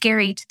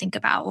scary to think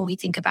about when we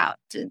think about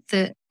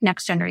the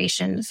next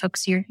generation,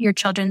 folks your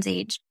children's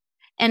age.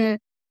 And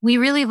we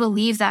really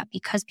believe that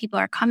because people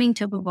are coming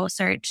to Google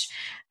search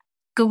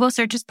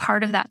is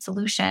part of that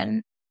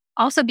solution.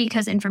 Also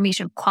because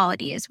information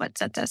quality is what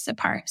sets us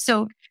apart.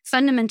 So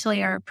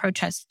fundamentally, our approach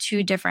has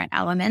two different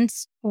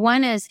elements.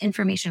 One is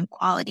information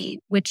quality,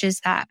 which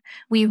is that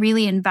we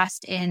really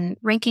invest in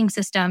ranking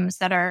systems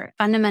that are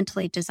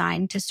fundamentally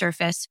designed to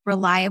surface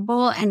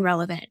reliable and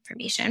relevant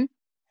information.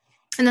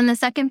 And then the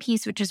second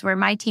piece, which is where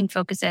my team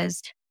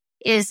focuses,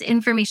 is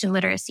information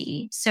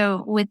literacy.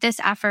 So with this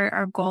effort,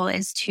 our goal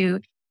is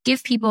to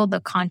give people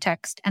the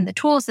context and the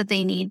tools that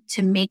they need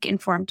to make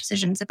informed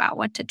decisions about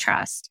what to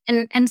trust.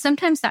 And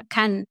sometimes that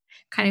can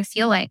kind of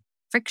feel like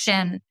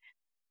friction,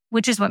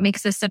 which is what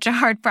makes this such a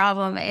hard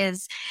problem,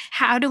 is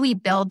how do we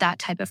build that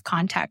type of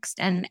context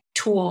and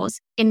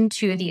tools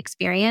into the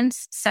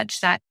experience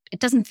such that it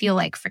doesn't feel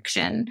like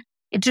friction.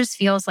 It just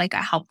feels like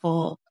a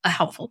helpful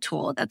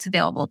tool that's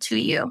available to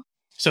you.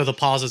 So the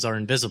pauses are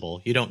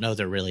invisible. You don't know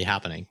they're really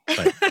happening.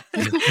 But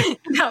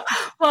No.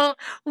 Well,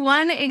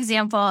 one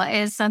example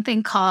is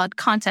something called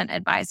content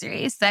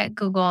advisories that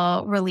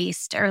Google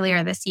released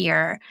earlier this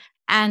year.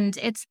 And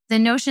it's the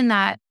notion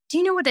that, do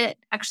you know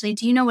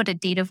what a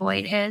data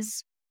void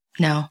is?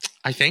 No.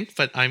 I think,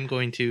 but I'm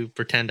going to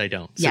pretend I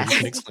don't. So Yes. you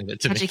can explain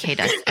it to me.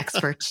 Educate us,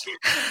 experts.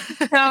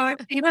 So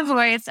data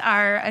voids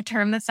are a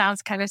term that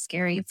sounds kind of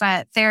scary,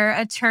 but they're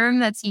a term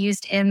that's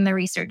used in the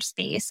research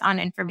space on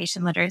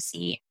information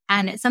literacy.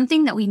 And it's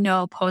something that we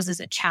know poses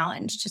a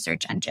challenge to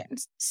search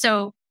engines.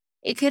 So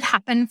it could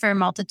happen for a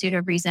multitude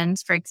of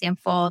reasons. For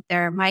example,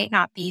 there might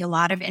not be a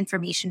lot of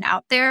information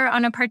out there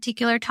on a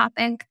particular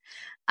topic.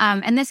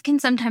 And this can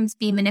sometimes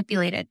be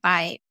manipulated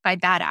by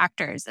bad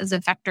actors as a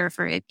vector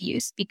for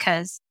abuse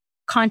because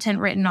content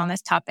written on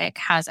this topic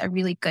has a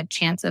really good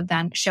chance of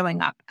then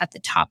showing up at the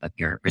top of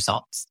your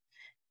results.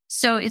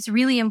 So it's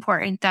really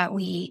important that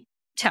we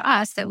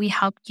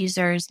help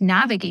users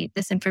navigate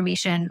this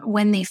information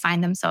when they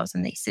find themselves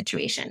in these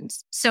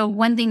situations. So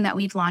one thing that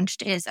we've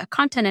launched is a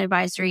content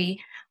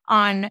advisory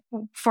on,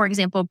 for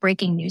example,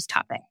 breaking news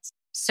topics.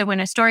 So when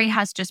a story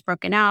has just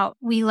broken out,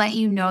 we let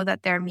you know that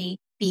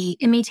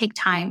it may take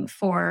time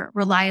for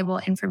reliable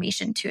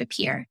information to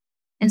appear.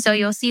 And so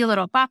you'll see a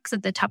little box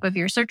at the top of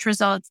your search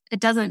results. It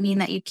doesn't mean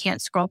that you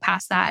can't scroll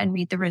past that and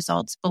read the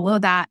results below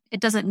that.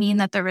 It doesn't mean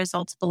that the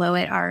results below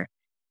it are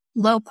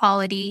low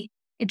quality.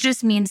 It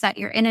just means that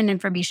you're in an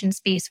information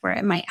space where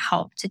it might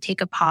help to take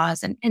a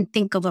pause and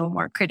think a little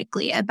more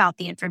critically about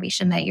the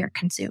information that you're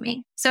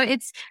consuming. So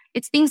it's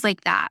things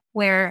like that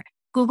where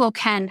Google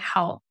can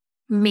help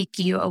make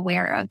you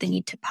aware of the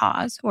need to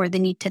pause or the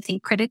need to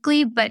think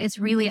critically, but it's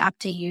really up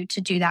to you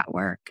to do that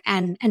work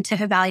and to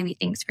evaluate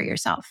things for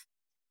yourself.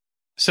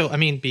 So, I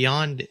mean,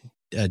 beyond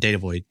Data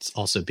Voids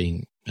also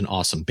being an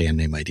awesome band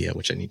name idea,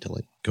 which I need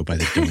to go by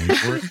the domain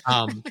for,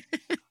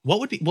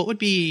 what would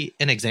be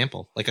an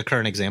example, like a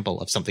current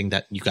example of something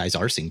that you guys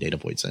are seeing Data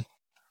Voids in?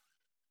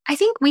 I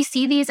think we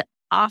see these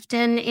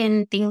often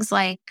in things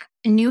like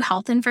new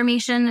health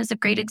information is a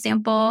great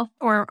example,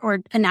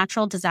 or a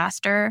natural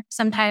disaster.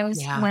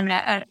 Sometimes when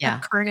a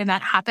current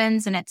event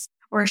happens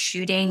or a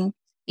shooting,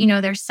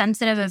 there's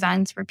sensitive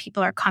events where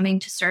people are coming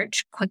to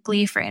search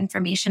quickly for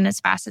information as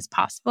fast as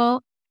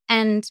possible.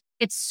 And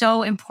it's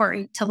so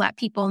important to let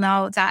people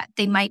know that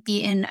they might be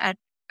in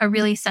a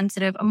really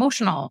sensitive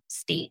emotional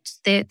state.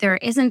 There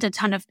isn't a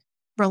ton of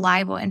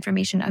reliable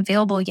information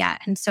available yet.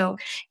 And so,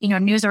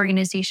 news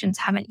organizations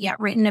haven't yet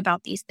written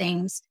about these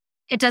things.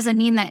 It doesn't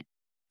mean that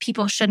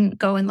people shouldn't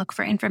go and look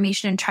for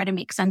information and try to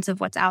make sense of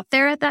what's out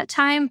there at that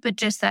time, but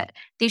just that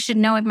they should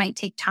know it might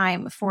take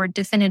time for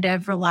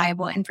definitive,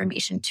 reliable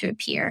information to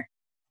appear.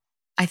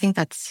 I think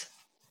that's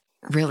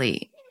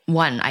really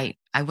one.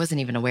 I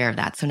wasn't even aware of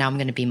that. So now I'm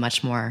going to be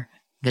much more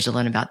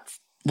vigilant about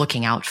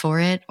looking out for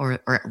it or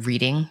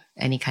reading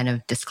any kind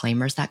of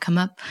disclaimers that come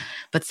up.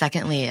 But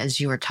secondly, as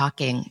you were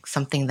talking,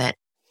 something that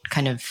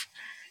kind of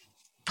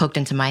poked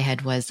into my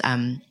head was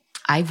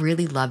I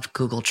really love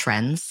Google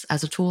Trends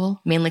as a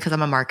tool, mainly because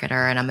I'm a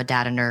marketer and I'm a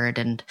data nerd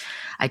and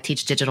I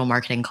teach digital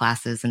marketing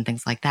classes and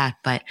things like that.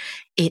 But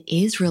it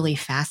is really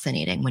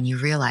fascinating when you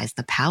realize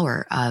the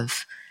power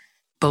of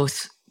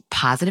both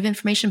positive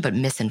information, but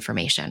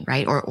misinformation,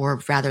 right? Or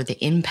rather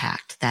the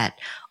impact that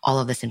all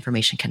of this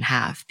information can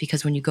have.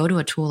 Because when you go to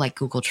a tool like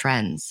Google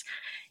Trends,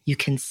 you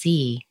can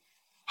see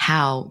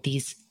how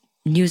these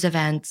news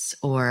events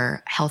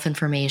or health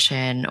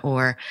information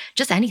or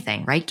just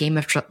anything, right? Game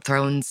of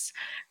Thrones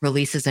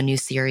releases a new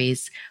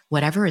series,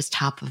 whatever is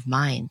top of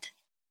mind.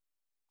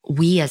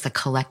 We as a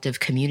collective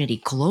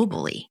community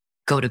globally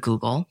go to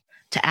Google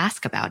to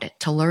ask about it,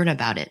 to learn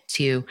about it,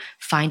 to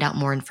find out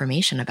more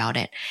information about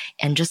it.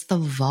 And just the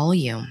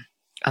volume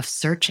of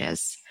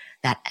searches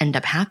that end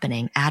up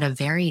happening at a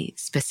very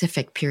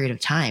specific period of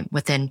time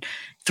within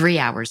 3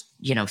 hours,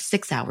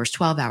 6 hours,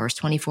 12 hours,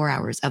 24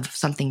 hours of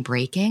something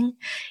breaking.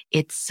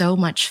 It's so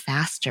much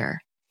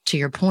faster, to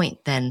your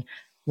point, than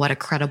what a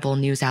credible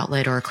news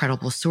outlet or a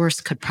credible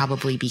source could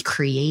probably be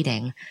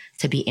creating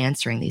to be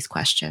answering these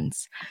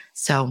questions.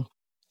 So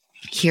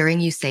hearing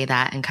you say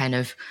that and kind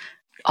of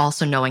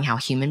also knowing how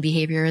human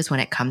behavior is when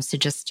it comes to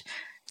just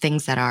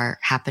things that are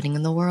happening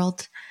in the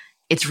world,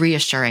 it's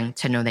reassuring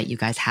to know that you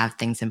guys have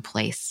things in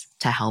place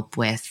to help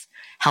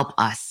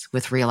us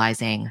with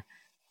realizing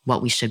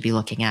what we should be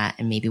looking at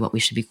and maybe what we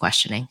should be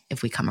questioning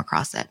if we come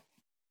across it.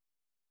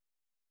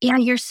 Yeah,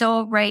 you're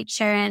so right,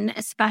 Sharon,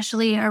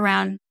 especially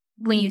around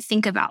when you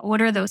think about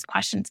what are those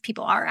questions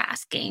people are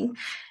asking.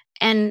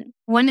 And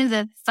one of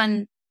the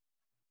fun,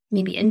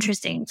 maybe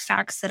interesting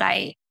facts that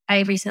I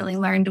recently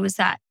learned was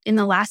that in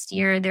the last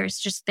year, there's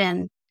just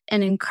been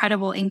an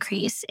incredible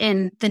increase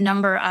in the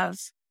number of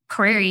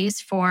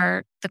queries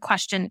for the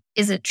question,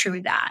 is it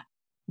true that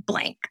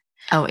blank?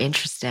 Oh,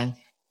 interesting.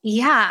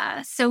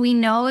 Yeah. So we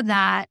know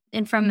that,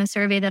 and from the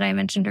survey that I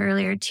mentioned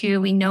earlier too,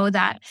 we know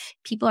that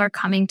people are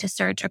coming to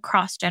search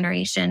across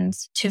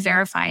generations to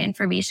verify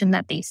information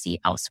that they see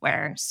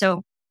elsewhere.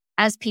 So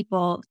as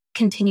people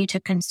continue to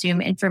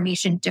consume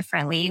information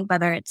differently,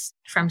 whether it's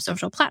from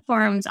social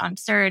platforms, on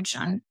search,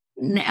 on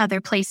other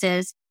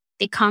places,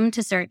 they come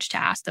to search to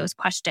ask those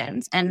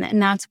questions.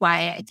 And that's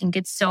why I think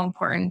it's so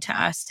important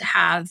to us to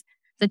have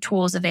the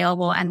tools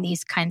available and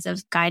these kinds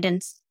of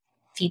guidance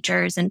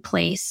features in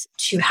place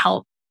to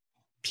help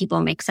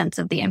people make sense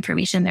of the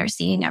information they're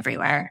seeing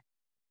everywhere.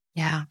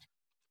 Yeah.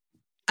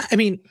 I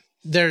mean,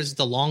 there's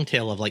the long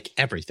tail of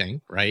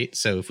everything, right?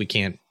 So if we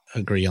can't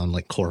agree on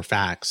core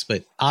facts,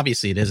 but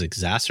obviously it is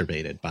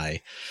exacerbated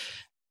by,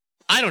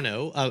 I don't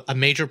know, a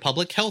major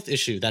public health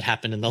issue that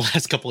happened in the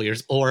last couple of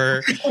years,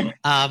 or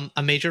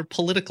a major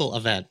political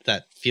event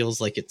that feels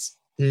like it's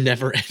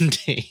never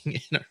ending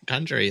in our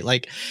country.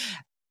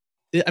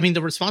 I mean,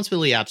 the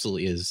responsibility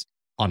absolutely is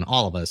on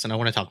all of us. And I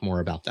want to talk more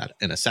about that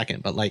in a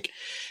second. But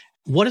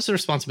what is the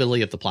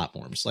responsibility of the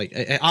platforms?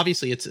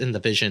 Obviously it's in the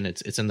vision,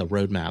 it's in the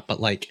roadmap, but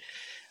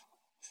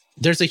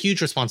there's a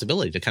huge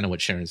responsibility to kind of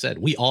what Sharon said.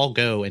 We all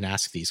go and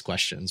ask these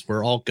questions.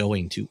 We're all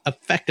going to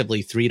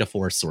effectively 3 to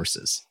 4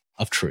 sources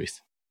of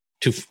truth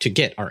to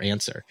get our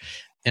answer.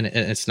 And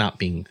it's not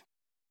being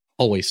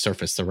always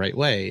surfaced the right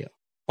way.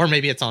 Or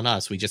maybe it's on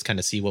us. We just kind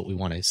of see what we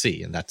want to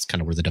see. And that's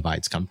kind of where the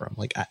divides come from.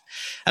 Like, I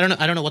don't know.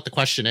 I don't know what the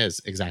question is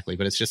exactly,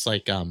 but it's just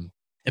like,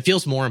 it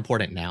feels more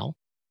important now.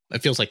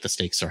 It feels like the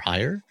stakes are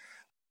higher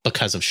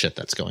because of shit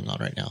that's going on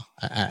right now.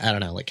 I don't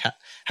know. Like,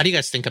 how do you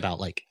guys think about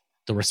like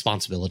the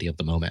responsibility of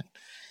the moment?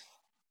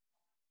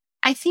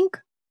 I think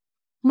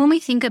when we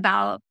think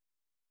about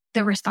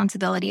the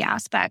responsibility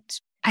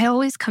aspect, I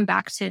always come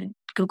back to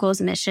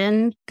Google's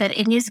mission, that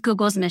it is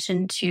Google's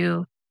mission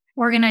to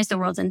organize the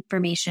world's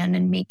information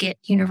and make it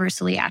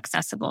universally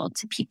accessible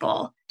to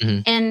people.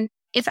 Mm-hmm. And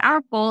if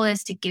our goal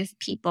is to give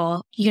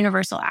people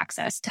universal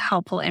access to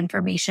helpful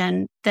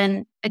information,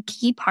 then a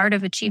key part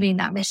of achieving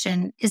that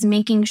mission is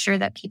making sure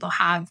that people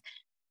have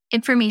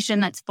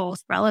information that's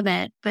both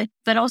relevant, but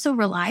also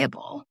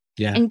reliable.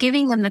 Yeah. And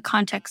giving them the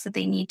context that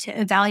they need to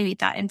evaluate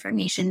that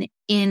information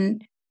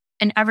in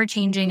an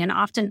ever-changing and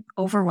often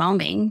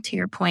overwhelming, to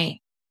your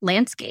point,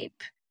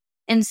 landscape.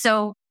 And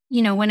so,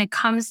 when it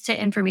comes to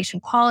information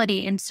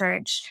quality in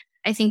search,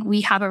 I think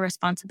we have a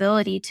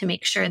responsibility to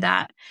make sure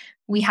that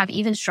we have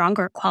even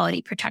stronger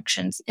quality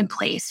protections in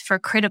place for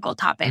critical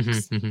topics.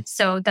 Mm-hmm, mm-hmm.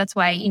 So that's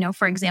why,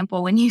 for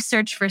example, when you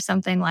search for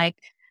something like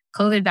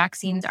COVID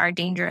vaccines are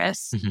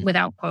dangerous, Mm-hmm.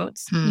 without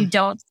quotes, you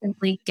don't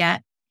simply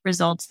get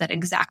results that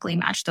exactly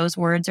match those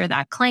words or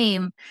that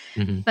claim,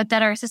 Mm-hmm. but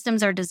that our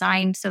systems are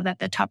designed so that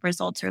the top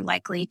results are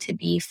likely to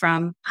be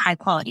from high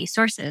quality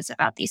sources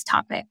about these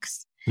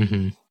topics.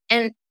 Mm-hmm.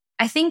 And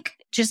I think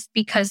just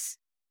because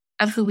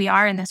of who we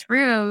are in this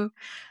room,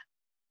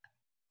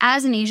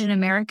 as an Asian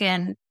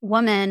American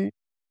woman,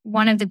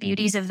 one of the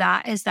beauties of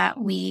that is that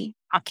we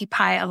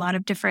occupy a lot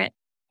of different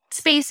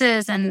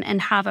spaces and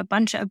have a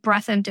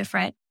breadth of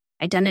different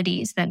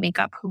identities that make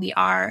up who we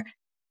are.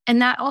 And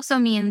that also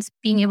means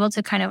being able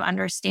to kind of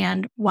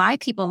understand why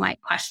people might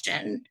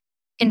question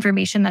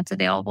information that's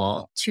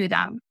available to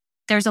them.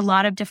 There's a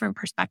lot of different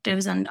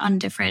perspectives on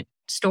different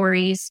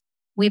stories.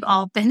 We've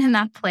all been in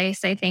that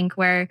place, I think,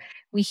 where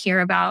we hear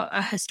about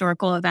a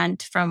historical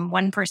event from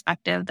one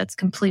perspective that's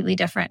completely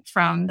different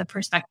from the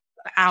perspective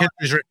of ours.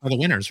 History's written by the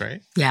winners,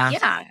 right?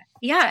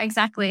 Yeah,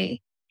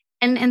 exactly.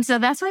 And so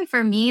that's why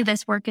for me,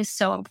 this work is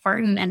so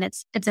important. And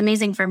it's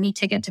amazing for me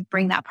to get to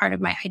bring that part of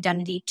my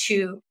identity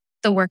to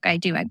the work I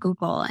do at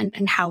Google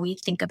and how we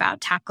think about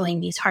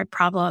tackling these hard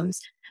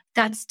problems.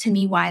 That's to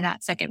me why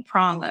that second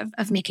prong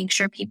of making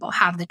sure people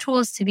have the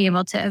tools to be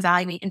able to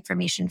evaluate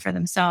information for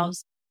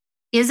themselves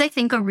is, I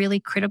think, a really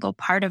critical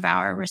part of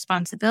our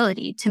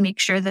responsibility to make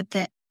sure that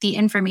the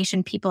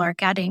information people are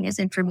getting is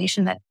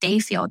information that they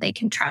feel they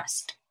can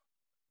trust.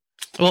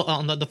 Well,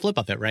 on the flip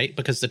of it, right?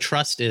 Because the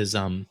trust is,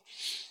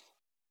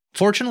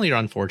 fortunately or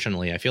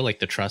unfortunately, I feel like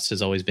the trust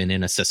has always been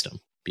in a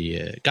system, be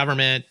it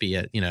government, be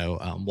it,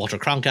 Walter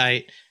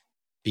Cronkite,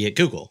 be it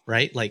Google,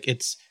 right? Like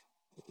it's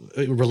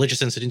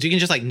religious institutions. You can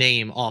just like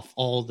name off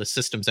all the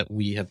systems that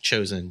we have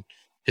chosen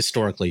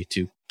historically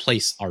to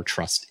place our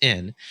trust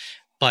in.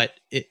 But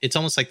it's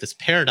almost like this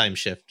paradigm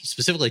shift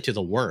specifically to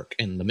the work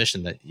and the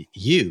mission that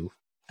you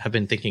have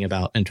been thinking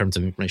about in terms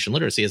of information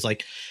literacy is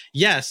like,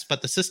 yes,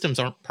 but the systems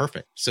aren't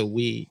perfect. So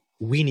we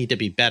need to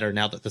be better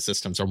now that the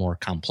systems are more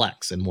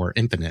complex and more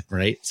infinite,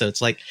 right? So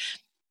it's like,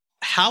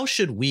 how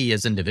should we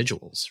as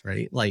individuals,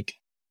 right? Like,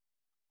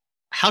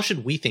 how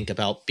should we think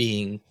about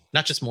being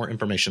not just more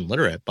information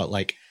literate, but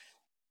like,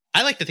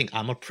 I like to think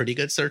I'm a pretty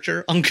good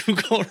searcher on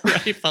Google,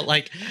 right? But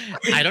like,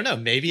 I don't know,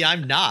 maybe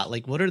I'm not.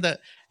 Like, what are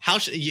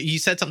you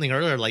said something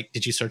earlier, like,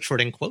 did you search for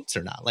it in quotes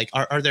or not? Like,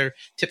 are there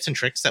tips and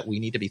tricks that we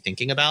need to be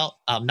thinking about?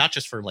 Not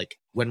just for like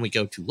when we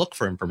go to look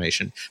for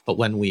information, but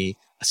when we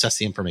assess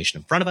the information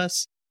in front of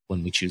us,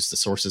 when we choose the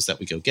sources that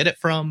we go get it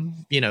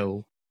from,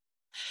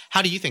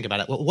 how do you think about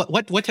it?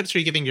 What tips are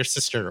you giving your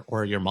sister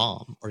or your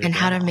mom or your and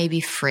grandma? how to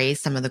maybe phrase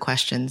some of the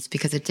questions?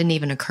 Because it didn't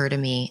even occur to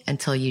me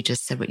until you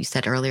just said what you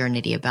said earlier,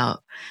 Nidhi,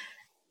 about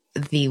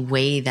the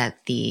way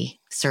that the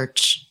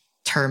search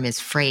term is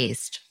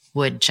phrased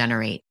would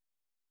generate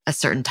a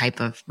certain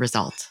type of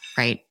result,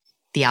 right?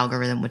 The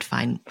algorithm would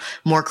find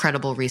more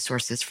credible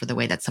resources for the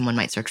way that someone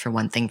might search for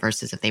one thing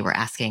versus if they were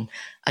asking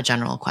a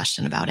general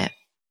question about it.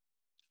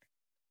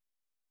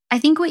 I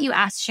think what you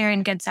asked,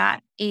 Sharon, gets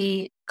at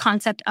a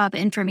concept of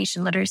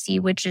information literacy,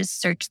 which is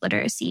search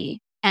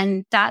literacy.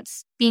 And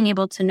that's being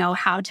able to know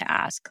how to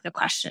ask the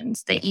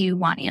questions that you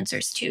want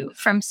answers to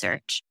from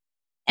search.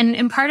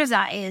 And part of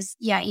that is,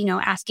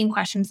 asking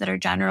questions that are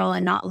general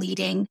and not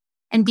leading,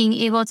 and being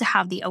able to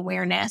have the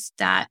awareness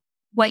that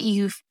what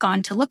you've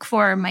gone to look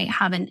for might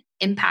have an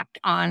impact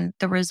on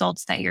the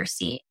results that you're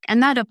seeing.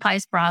 And that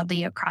applies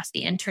broadly across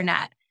the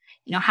internet.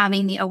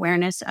 Having the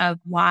awareness of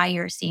why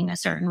you're seeing a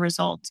certain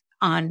result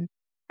on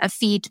a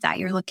feed that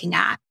you're looking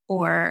at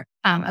or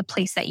a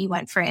place that you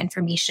went for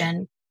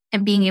information,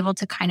 and being able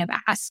to kind of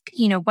ask,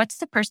 what's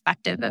the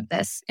perspective of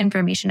this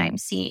information I'm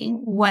seeing?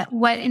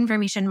 What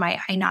information might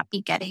I not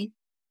be getting?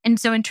 And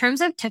so in terms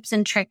of tips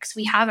and tricks,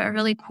 we have a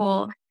really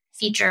cool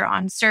feature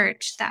on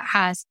search that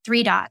has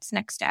 3 dots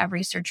next to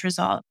every search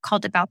result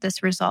called About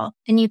This Result.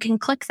 And you can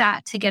click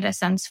that to get a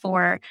sense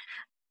for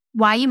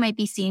why you might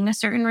be seeing a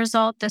certain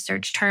result, the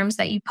search terms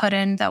that you put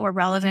in that were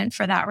relevant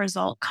for that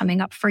result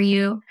coming up for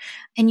you.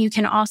 And you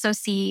can also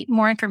see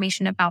more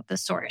information about the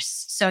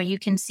source. So you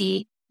can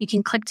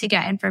click to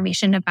get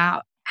information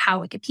about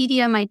how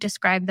Wikipedia might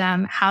describe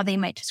them, how they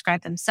might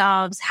describe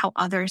themselves, how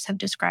others have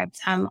described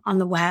them on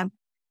the web,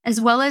 as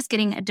well as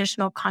getting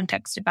additional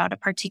context about a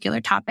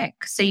particular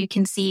topic. So you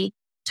can see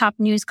top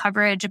news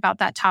coverage about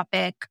that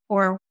topic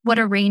or what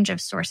a range of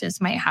sources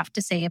might have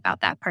to say about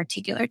that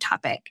particular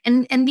topic.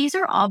 And these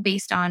are all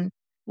based on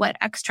what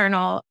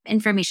external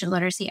information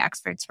literacy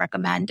experts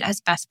recommend as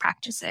best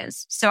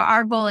practices. So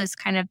our goal is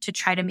kind of to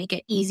try to make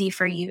it easy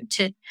for you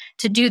to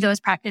do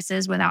those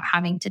practices without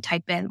having to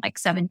type in like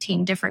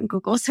 17 different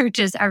Google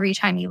searches every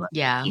time you look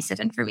at a piece of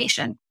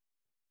information.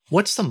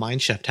 What's the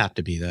mind shift have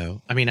to be,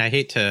 though? I mean, I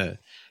hate to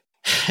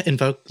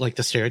invoke like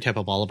the stereotype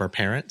of all of our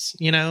parents,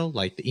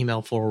 like the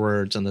email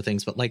forwards and the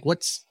things, but like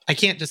I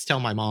can't just tell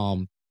my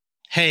mom,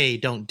 hey,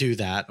 don't do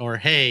that, or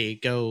hey,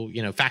 go,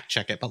 fact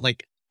check it. But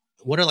like,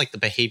 what are like the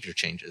behavior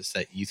changes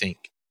that you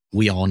think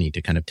we all need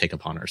to kind of take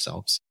upon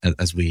ourselves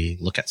as we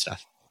look at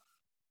stuff?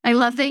 I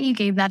love that you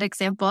gave that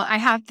example. I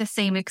have the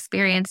same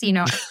experience,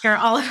 I'm sure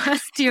all of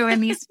us do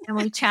in these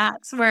family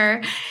chats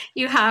where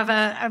you have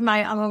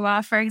my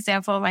amama, for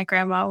example, my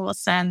grandma will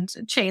send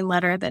a chain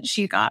letter that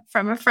she got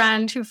from a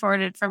friend who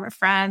forwarded from a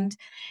friend.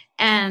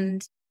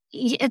 And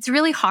it's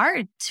really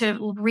hard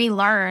to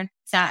relearn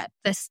that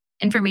this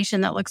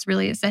information that looks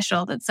really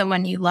official that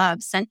someone you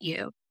love sent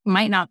you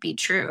might not be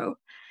true.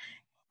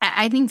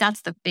 I think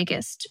that's the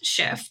biggest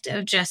shift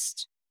of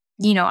just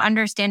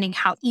understanding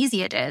how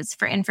easy it is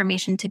for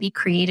information to be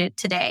created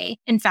today.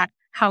 In fact,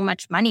 how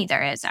much money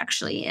there is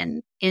actually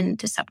in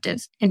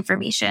deceptive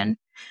information.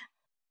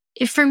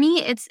 For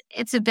me,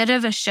 it's a bit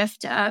of a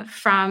shift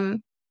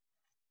from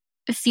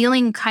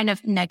feeling kind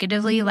of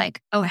negatively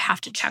like, oh, I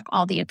have to check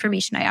all the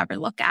information I ever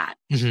look at,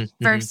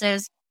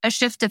 versus a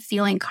shift of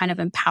feeling kind of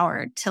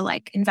empowered to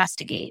like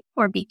investigate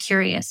or be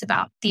curious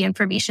about the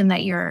information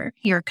that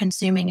you're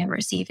consuming and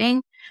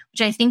receiving,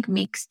 which I think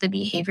makes the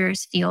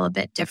behaviors feel a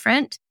bit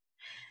different.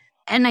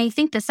 And I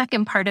think the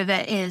second part of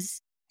it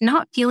is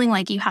not feeling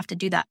like you have to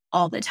do that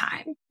all the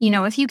time.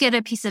 If you get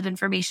a piece of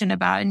information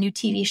about a new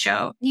TV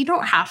show, you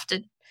don't have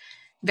to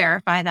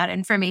verify that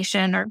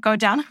information or go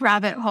down a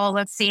rabbit hole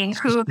of seeing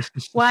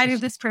why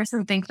did this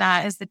person think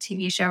that? Is the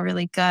TV show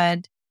really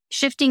good?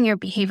 Shifting your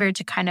behavior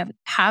to kind of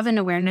have an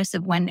awareness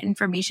of when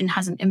information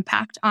has an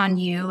impact on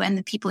you and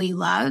the people you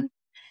love,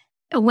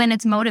 when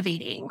it's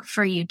motivating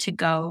for you to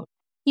go,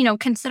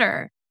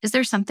 consider, is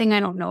there something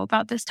I don't know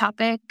about this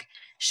topic?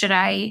 Should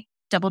I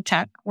double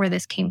check where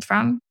this came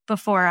from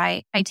before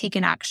I take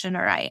an action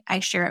or I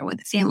share it with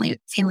a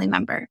family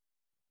member?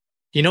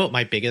 You know what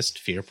my biggest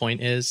fear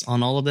point is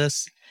on all of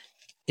this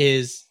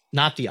is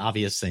not the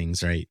obvious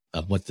things, right,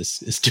 of what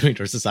this is doing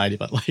to our society,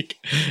 but like,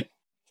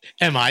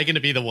 am I going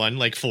to be the one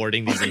like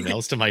forwarding these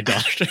emails to my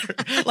daughter?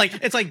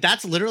 It's like,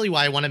 that's literally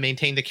why I want to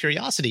maintain the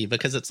curiosity,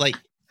 because it's like,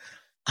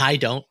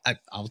 I'll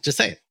just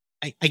say it.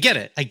 I get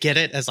it. I get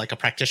it as like a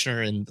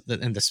practitioner in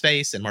the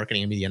space and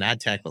marketing and media and ad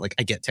tech, but like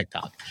I get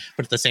TikTok.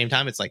 But at the same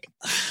time, it's like,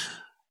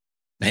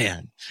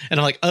 man. And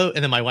I'm like, oh,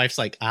 and then my wife's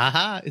like,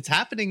 aha, it's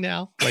happening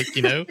now. Like,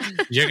 you're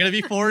going to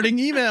be forwarding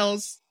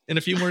emails in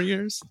a few more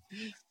years.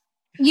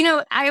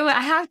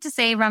 I have to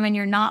say, Raman,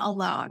 you're not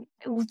alone.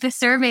 The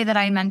survey that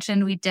I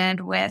mentioned we did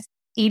with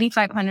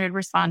 8,500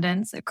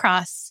 respondents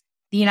across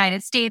the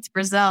United States,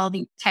 Brazil,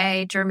 the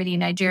UK, Germany,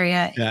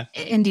 Nigeria,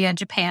 India,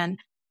 Japan.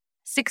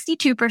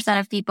 62%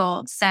 of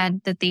people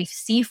said that they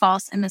see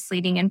false and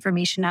misleading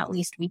information at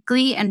least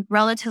weekly, and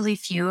relatively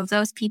few of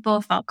those people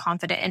felt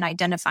confident in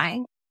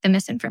identifying the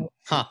misinformation.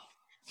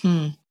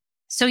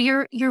 So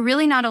you're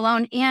really not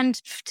alone. And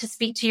to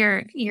speak to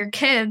your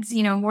kids,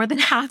 more than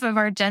half of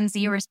our Gen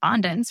Z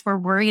respondents were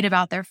worried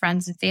about their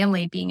friends and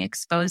family being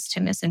exposed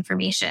to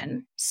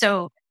misinformation.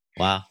 So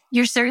wow,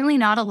 you're certainly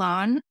not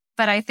alone.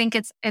 But I think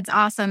it's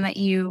awesome that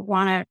you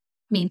want to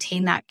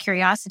maintain that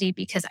curiosity,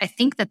 because I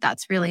think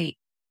that's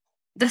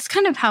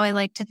kind of how I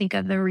like to think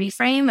of the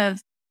reframe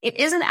of it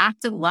is an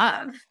act of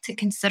love to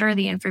consider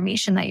the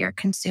information that you're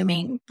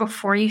consuming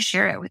before you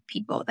share it with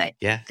people that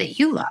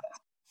you love.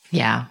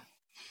 Yeah.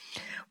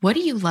 What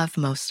do you love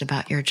most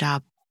about your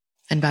job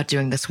and about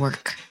doing this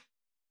work?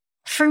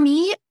 For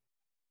me,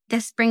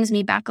 this brings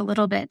me back a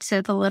little bit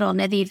to the little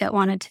Nidhi that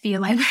wanted to be a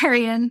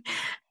librarian.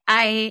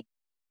 I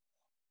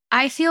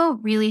feel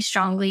really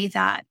strongly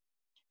that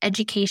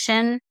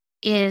education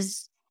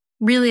is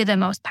really the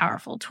most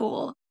powerful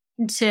tool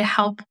to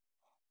help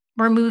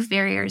remove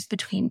barriers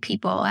between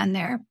people and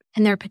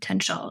their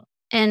potential.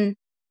 And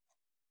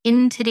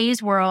in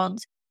today's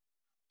world,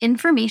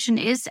 information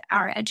is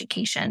our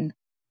education.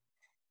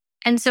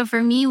 And so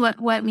for me,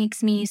 what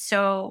makes me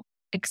so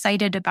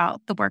excited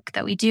about the work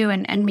that we do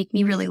and make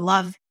me really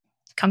love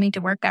coming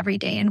to work every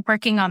day and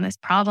working on this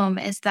problem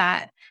is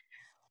that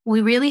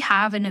we really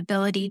have an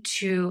ability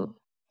to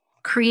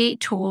create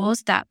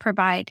tools that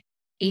provide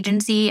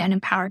agency and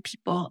empower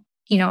people,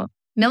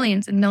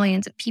 millions and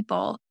millions of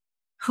people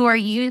who are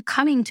you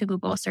coming to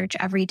Google search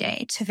every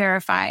day to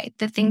verify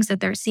the things that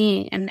they're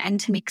seeing and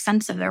to make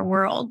sense of their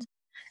world.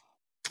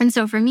 And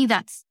so for me,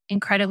 that's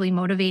incredibly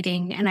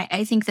motivating. And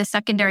I think the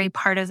secondary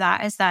part of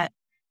that is that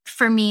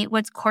for me,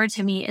 what's core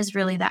to me is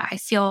really that I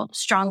feel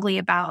strongly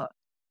about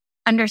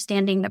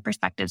understanding the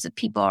perspectives of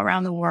people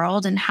around the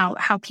world and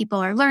how people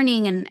are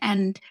learning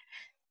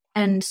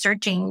and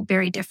searching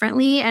very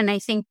differently. And I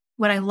think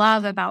what I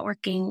love about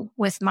working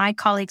with my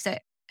colleagues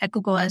at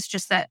Google is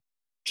just that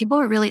people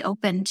are really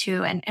open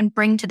to and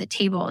bring to the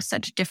table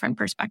such different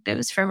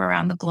perspectives from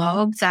around the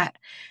globe that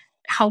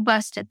help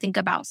us to think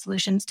about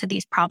solutions to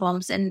these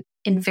problems in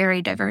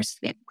very diverse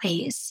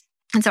ways.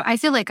 And so I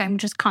feel like I'm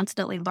just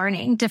constantly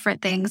learning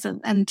different things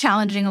and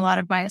challenging a lot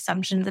of my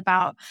assumptions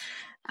about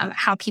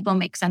how people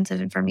make sense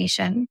of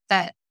information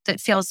that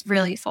feels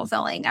really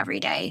fulfilling every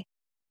day.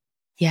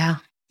 Yeah,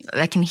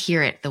 I can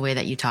hear it the way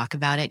that you talk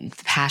about it.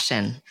 The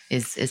passion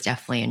is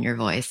definitely in your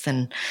voice.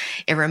 And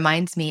it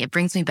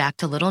brings me back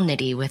to little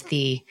Nidhi with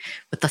the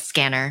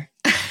scanner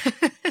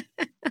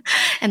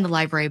and the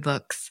library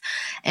books.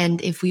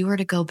 And if we were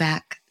to go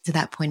back to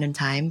that point in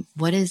time,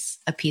 what is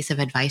a piece of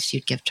advice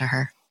you'd give to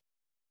her?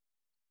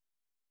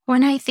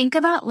 When I think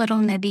about little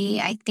Nidhi,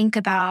 I think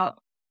about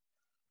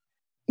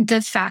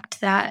the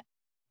fact that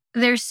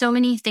there's so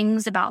many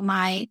things about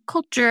my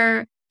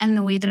culture and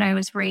the way that I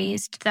was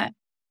raised that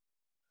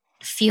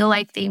feel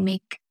like they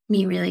make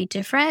me really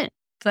different,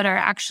 but are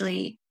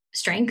actually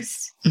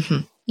strengths.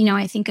 Mm-hmm.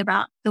 I think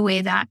about the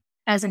way that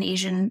as an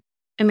Asian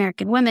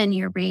American woman,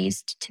 you're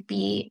raised to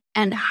be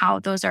and how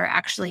those are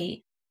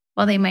actually,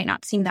 well, they might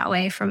not seem that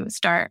way from the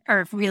start,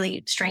 are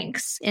really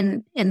strengths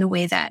in the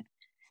way that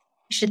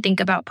you should think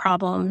about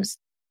problems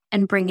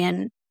and bring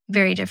in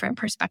very different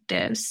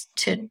perspectives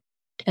to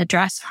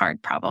address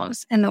hard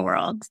problems in the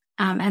world.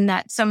 And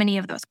that so many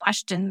of those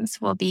questions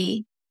will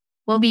be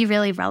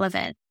really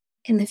relevant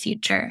in the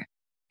future.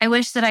 I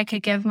wish that I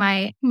could give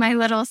my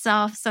little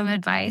self some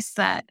advice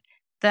that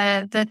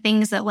the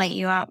things that light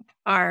you up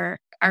are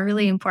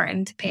really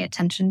important to pay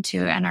attention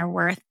to and are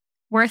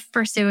worth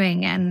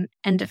pursuing and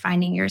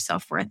defining your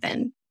self-worth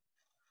in.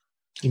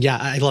 Yeah,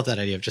 I love that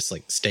idea of just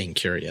like staying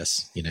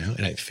curious,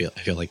 and I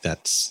feel like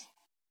that's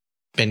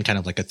been kind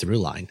of like a through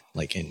line.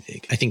 Like,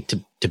 I think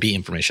to be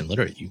information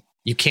literate,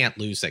 you can't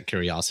lose that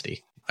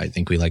curiosity. I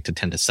think we like to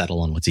tend to settle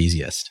on what's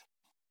easiest.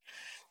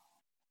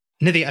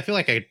 Nidhi, I feel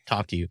like I could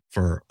talk to you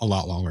for a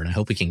lot longer, and I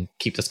hope we can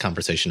keep this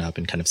conversation up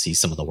and kind of see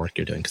some of the work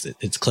you're doing, because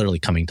it's clearly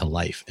coming to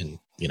life and,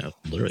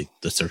 literally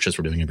the searches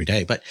we're doing every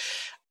day. But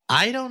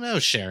I don't know,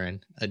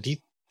 Sharon, do you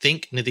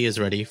think Nidhi is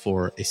ready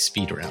for a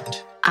speed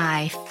round?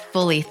 I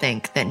fully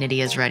think that Nidhi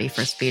is ready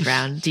for speed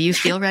round. Do you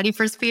feel ready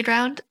for speed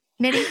round,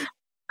 Nidhi?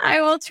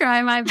 I will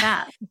try my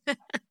best.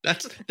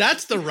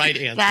 That's the right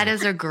answer. That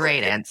is a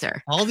great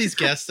answer. All these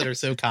guests that are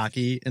so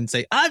cocky and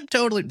say,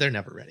 they're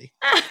never ready.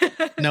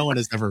 No one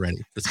is ever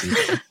ready for speed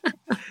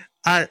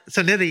round.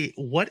 So Nidhi,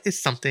 what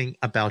is something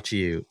about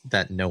you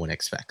that no one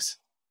expects?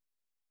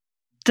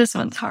 This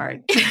one's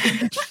hard.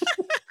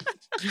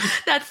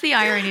 That's the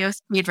irony of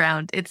speed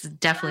round. It's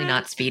definitely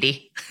not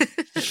speedy.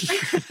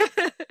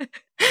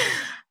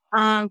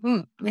 Let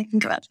me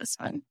think about this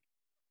one.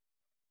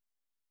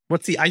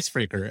 What's the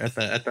icebreaker at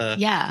the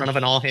front of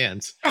an all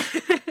hands?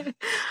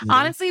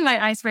 Honestly,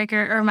 my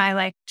icebreaker or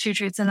my two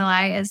truths and a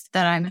lie is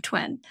that I'm a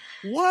twin.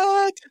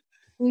 What?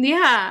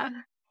 Yeah.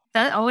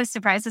 That always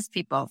surprises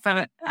people,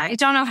 but I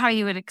don't know how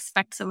you would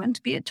expect someone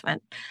to be a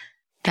twin.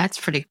 That's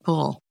pretty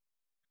cool.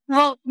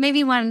 Well,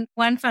 maybe one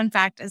fun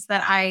fact is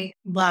that I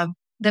love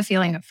the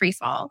feeling of free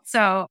fall.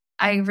 So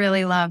I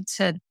really love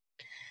to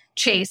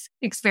chase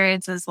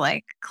experiences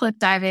like cliff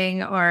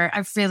diving, or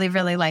I really,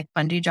 really like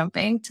bungee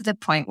jumping to the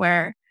point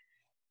where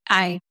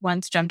I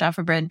once jumped off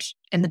a bridge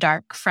in the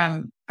dark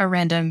from a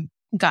random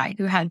guy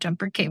who had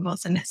jumper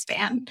cables in his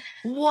van.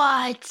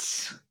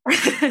 What?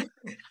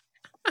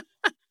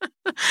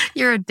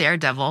 You're a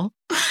daredevil.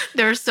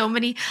 There are so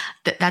many.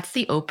 That's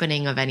the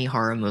opening of any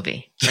horror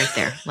movie right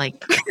there.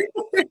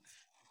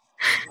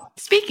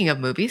 Speaking of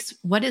movies,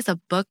 what is a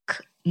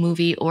book,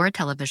 movie, or a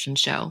television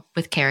show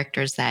with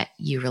characters that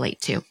you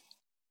relate to?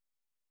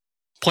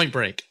 Point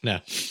Break. No.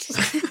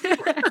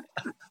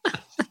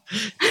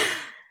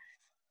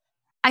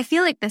 I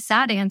feel like the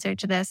sad answer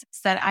to this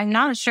is that I'm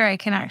not sure I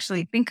can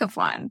actually think of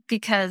one,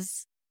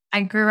 because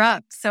I grew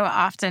up so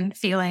often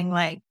feeling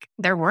like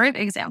there weren't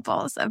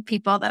examples of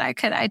people that I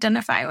could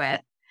identify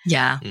with.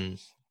 Yeah.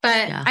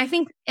 But yeah. I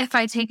think if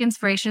I take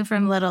inspiration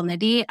from Little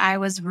Nidhi, I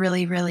was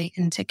really, really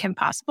into Kim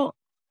Possible.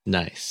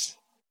 Nice.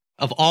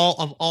 Of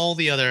all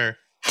the other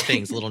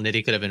things Little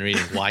Nidhi could have been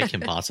reading, why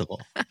Kim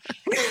Possible?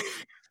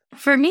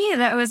 For me,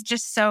 that was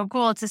just so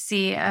cool to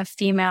see a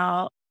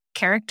female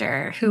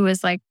character who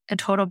was like a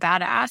total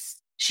badass.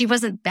 She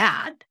wasn't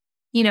bad.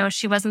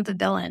 She wasn't the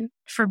villain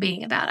for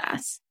being a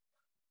badass.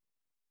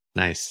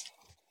 Nice.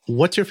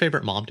 What's your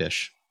favorite mom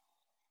dish?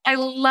 I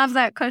love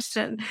that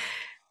question.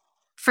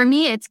 For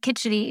me, it's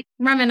khichdi.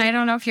 Raman, I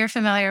don't know if you're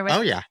familiar with.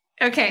 Oh, yeah.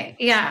 Okay.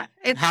 Yeah.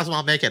 How's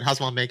mom make it?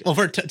 Well,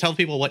 tell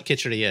people what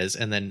khichdi is,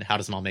 and then how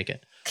does mom make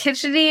it?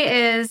 Khichdi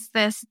is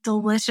this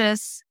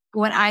delicious,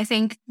 what I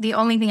think the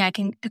only thing I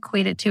can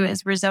equate it to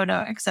is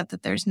risotto, except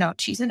that there's no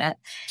cheese in it.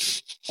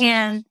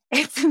 And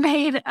it's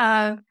made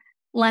of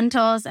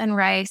lentils and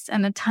rice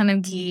and a ton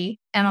of ghee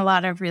and a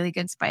lot of really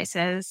good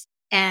spices.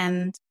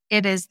 And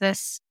it is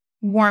this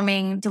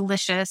warming,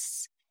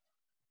 delicious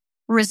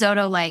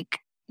risotto-like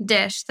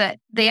dish that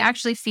they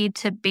actually feed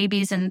to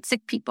babies and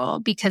sick people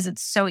because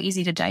it's so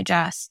easy to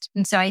digest.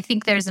 And so I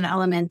think there's an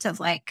element of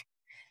like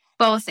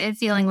both it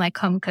feeling like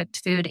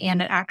home-cooked food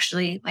and it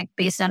actually, like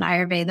based on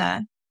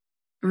Ayurveda,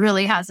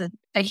 really has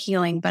a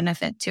healing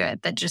benefit to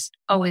it that just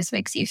always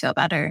makes you feel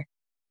better.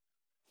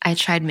 I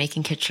tried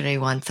making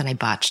khichdi once and I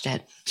botched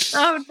it.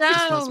 Oh,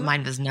 no.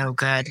 Mine was no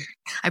good.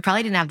 I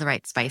probably didn't have the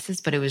right spices,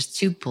 but it was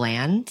too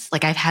bland.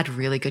 Like I've had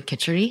really good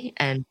khichdi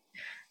and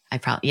I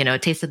probably,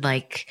 it tasted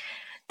like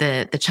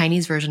the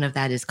Chinese version of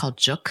that is called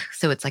juk.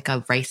 So it's like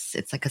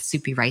it's like a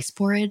soupy rice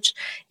porridge.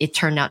 It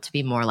turned out to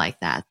be more like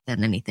that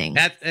than anything.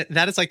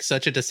 That is like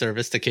such a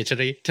disservice to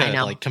khichdi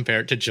to like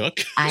compare it to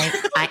juk.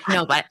 I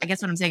know, but I guess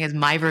what I'm saying is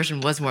my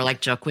version was more like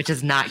juk, which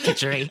is not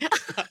khichdi.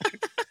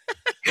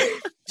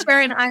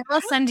 Sharon, I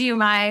will send you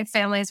my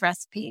family's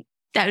recipe.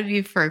 That would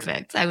be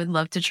perfect. I would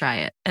love to try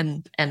it,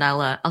 and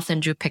I'll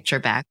send you a picture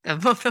back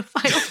of the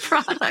final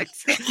product.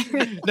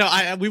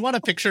 No, we want a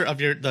picture of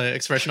the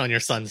expression on your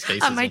son's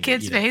face. On my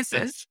kids'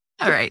 faces.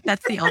 All right,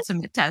 that's the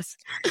ultimate test.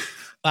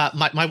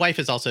 My wife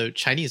is also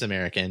Chinese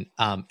American,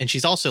 and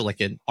she's also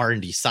like an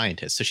R&D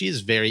scientist. So she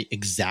is very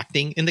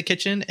exacting in the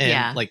kitchen,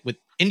 and like with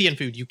Indian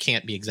food, you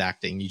can't be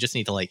exacting. You just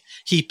need to like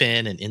heap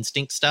in and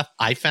instinct stuff.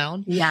 I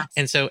found,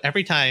 and so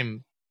every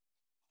time.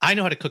 I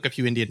know how to cook a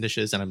few Indian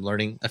dishes and I'm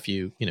learning a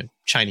few,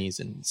 Chinese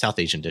and South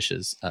Asian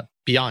dishes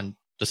beyond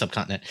the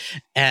subcontinent.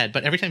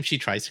 But every time she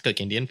tries to cook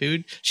Indian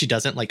food, she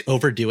doesn't like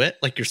overdo it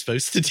like you're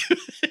supposed to do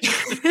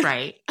it.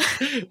 Right.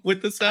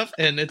 With the stuff.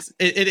 And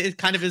it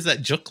kind of is that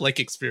juk-like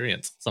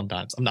experience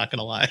sometimes. I'm not going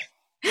to lie.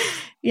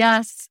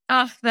 Yes.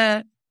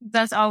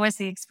 That's always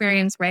the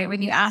experience, right?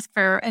 When you ask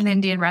for an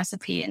Indian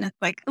recipe and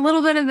it's like a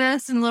little bit of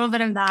this and a little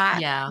bit of that.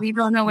 Yeah. We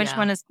don't know which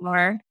one is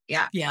more.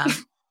 Yeah. Yeah.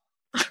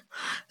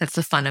 That's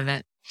the fun of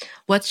it.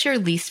 What's your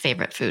least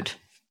favorite food?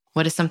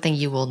 What is something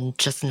you will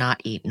just not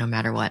eat no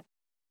matter what?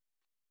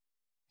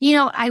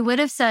 I would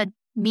have said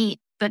meat,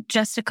 but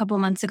just a couple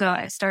months ago,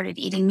 I started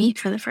eating meat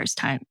for the first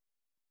time.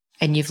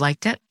 And you've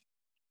liked it?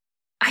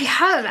 I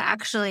have,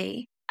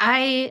 actually.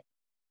 I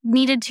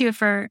needed to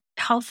for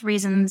health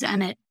reasons,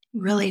 and it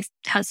really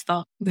has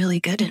felt really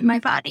good in my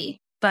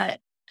body. But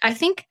I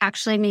think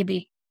actually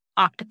maybe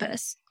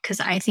octopus,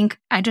 because I think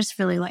I just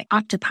really like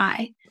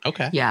octopi.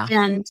 Okay. Yeah.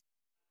 And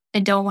I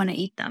don't want to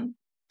eat them.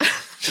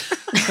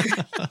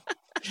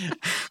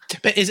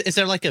 But is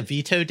there like a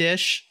veto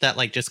dish that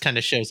like just kind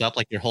of shows up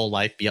like your whole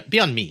life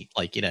beyond meat?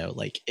 Like,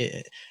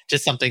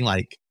 just something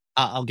like,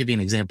 I'll give you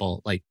an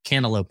example. Like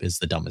cantaloupe is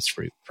the dumbest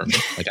fruit for me.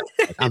 Like,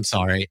 I'm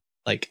sorry.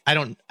 Like,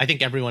 I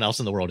think everyone else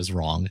in the world is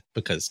wrong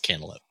because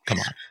cantaloupe, come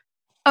on.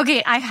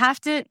 Okay,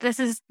 this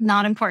is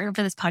not important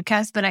for this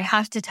podcast, but I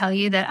have to tell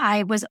you that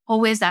I was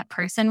always that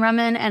person,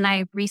 Raman, and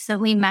I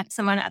recently met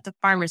someone at the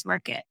farmer's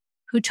market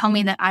who told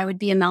me that I would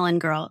be a melon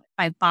girl if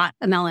I bought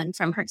a melon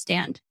from her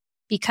stand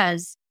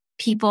because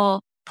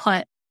people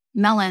put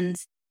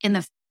melons in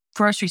the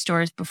grocery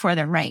stores before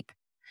they're ripe.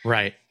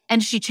 Right.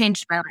 And she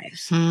changed my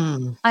life.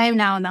 I am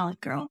now a melon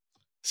girl.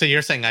 So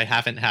you're saying I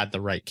haven't had the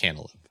right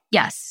cantaloupe?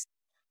 Yes.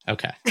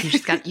 Okay.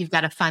 You've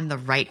got to find the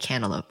right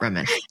cantaloupe,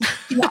 Raman.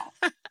 Yeah.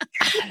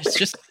 It's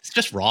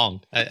just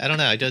wrong. I don't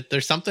know.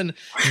 There's something.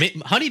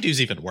 Honeydew's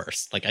even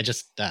worse. Like I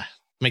just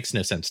makes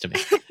no sense to me.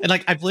 And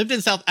like I've lived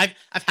in South. I've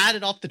had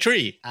it off the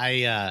tree.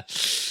 I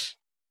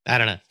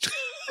don't know.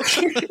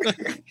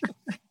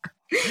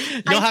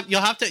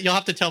 You'll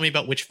have to tell me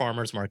about which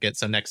farmers market.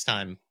 So next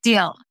time,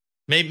 deal.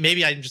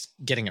 Maybe I'm just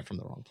getting it from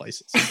the wrong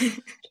places.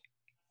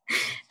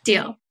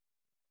 Deal.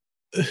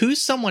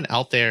 Who's someone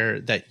out there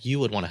that you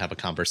would want to have a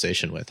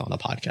conversation with on a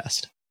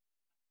podcast?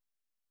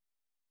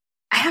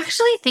 I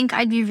actually think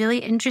I'd be really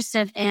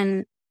interested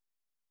in.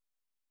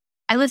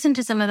 I listened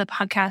to some of the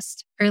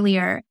podcasts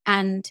earlier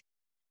and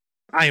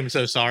I am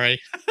so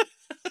sorry.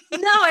 No,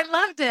 I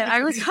loved it.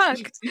 I was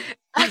hooked.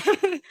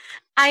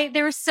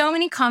 There were so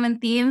many common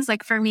themes.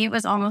 Like for me, it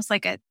was almost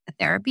like a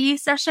therapy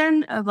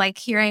session of like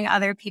hearing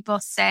other people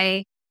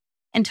say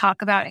and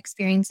talk about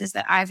experiences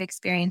that I've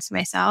experienced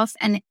myself.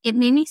 And it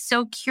made me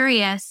so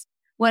curious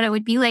what it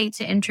would be like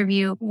to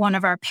interview one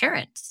of our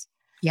parents.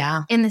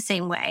 Yeah. In the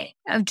same way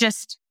of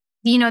just,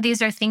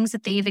 these are things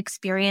that they've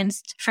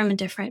experienced from a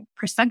different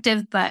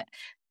perspective. But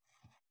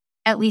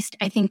at least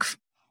I think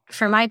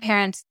for my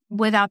parents,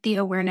 without the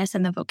awareness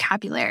and the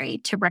vocabulary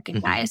to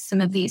recognize some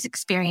of these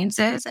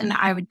experiences. And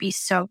I would be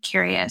so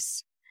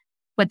curious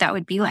what that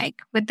would be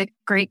like with the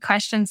great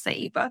questions that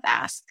you both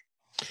asked.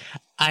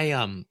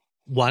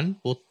 one,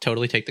 we'll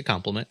totally take the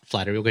compliment.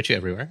 Flattery will get you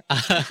everywhere.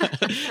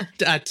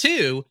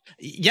 Two,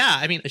 yeah,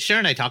 I mean, Sharon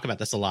and I talk about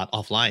this a lot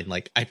offline.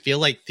 Like, I feel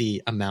like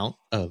the amount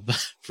of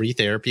free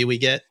therapy we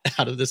get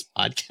out of this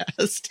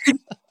podcast,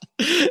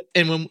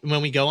 and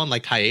when we go on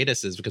like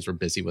hiatuses because we're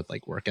busy with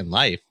like work and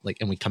life, like,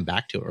 and we come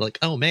back to it, we're like,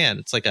 oh man,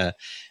 it's like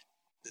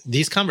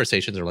these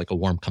conversations are like a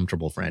warm,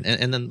 comfortable friend.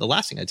 And then the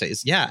last thing I'd say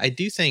is, yeah, I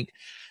do think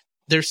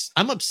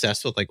I'm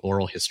obsessed with like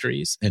oral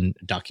histories and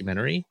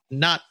documentary,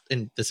 not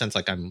in the sense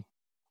like I'm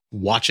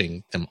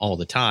watching them all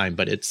the time,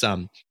 but it's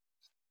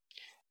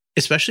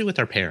especially with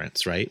our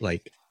parents, right?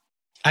 Like,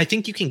 I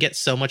think you can get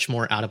so much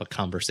more out of a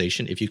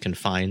conversation if you can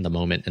find the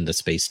moment and the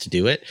space to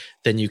do it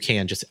than you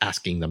can just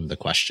asking them the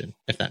question,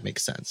 if that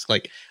makes sense.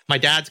 Like, my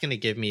dad's going to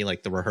give me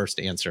like the rehearsed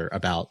answer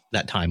about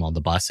that time on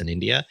the bus in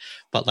India,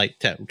 but like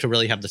to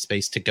really have the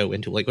space to go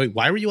into like, wait,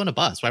 why were you on a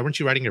bus? Why weren't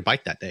you riding your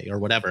bike that day or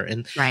whatever?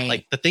 And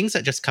like the things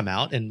that just come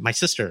out, and my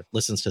sister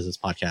listens to this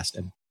podcast,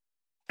 and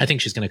I think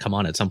she's going to come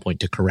on at some point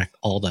to correct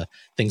all the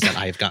things that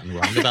I have gotten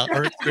wrong about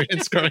our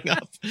experience growing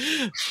up.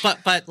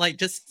 But like,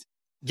 just,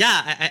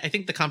 yeah, I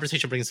think the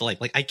conversation brings to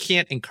life. Like, I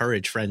can't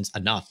encourage friends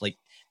enough. Like,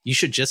 you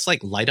should just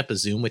like light up a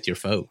Zoom with your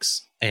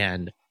folks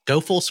and go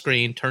full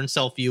screen, turn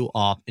self view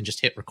off, and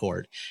just hit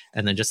record.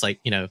 And then just like,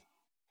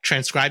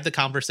 transcribe the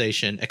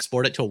conversation,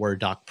 export it to a Word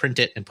doc, print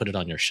it, and put it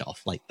on your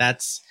shelf. Like,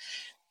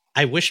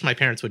 I wish my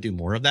parents would do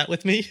more of that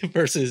with me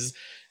versus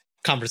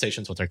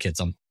conversations with their kids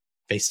on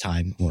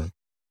FaceTime or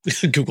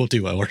Google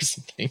Duo or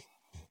something.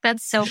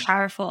 That's so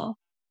powerful.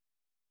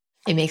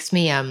 It makes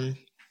me,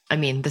 I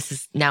mean, this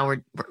is, now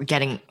we're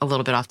getting a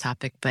little bit off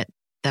topic, but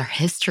the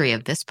history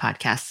of this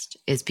podcast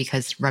is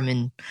because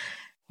Raman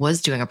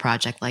was doing a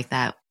project like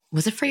that.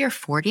 Was it for your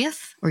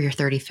 40th or your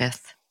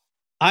 35th?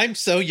 I'm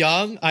so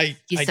young.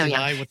 He's so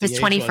young. His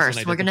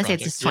 21st. We're going to say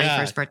it's his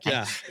 21st birthday.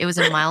 Yeah. It was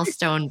a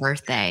milestone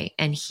birthday,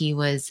 and he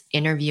was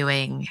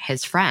interviewing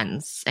his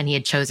friends, and he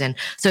had chosen.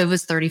 So it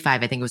was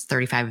 35. I think it was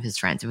 35 of his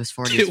friends. It was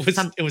 40. It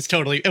was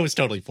totally 40.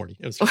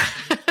 It was 40.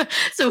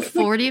 So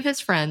 40 of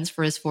his friends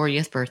for his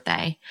 40th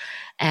birthday,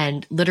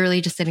 and literally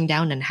just sitting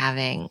down and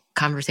having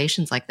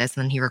conversations like this.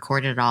 And then he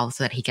recorded it all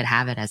so that he could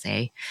have it as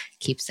a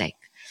keepsake.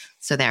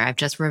 So there, I've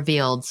just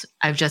revealed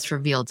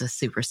a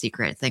super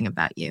secret thing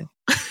about you.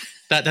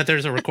 That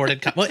there's a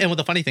recorded well, and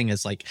the funny thing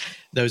is, like,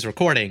 those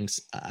recordings,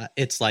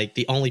 it's like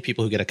the only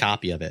people who get a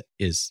copy of it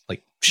is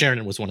like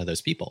Sharon was one of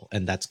those people,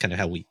 and that's kind of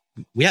how we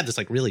had this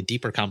like really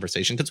deeper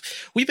conversation, because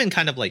we've been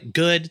kind of like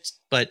good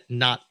but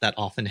not that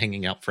often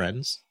hanging out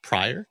friends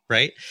prior,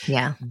 right?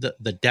 Yeah.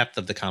 The depth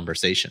of the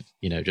conversation,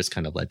 just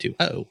kind of led to,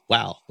 oh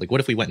wow, like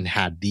what if we went and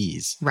had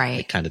these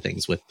like, kind of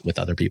things with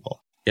other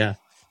people? Yeah.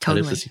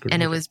 Totally.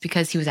 And it was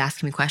because he was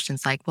asking me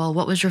questions like, well,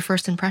 what was your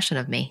first impression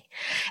of me?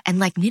 And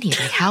like, Nidhi,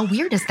 like, how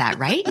weird is that,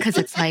 right? Because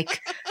it's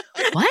like,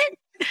 what?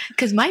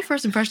 Because my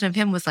first impression of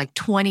him was like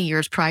 20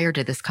 years prior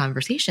to this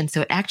conversation.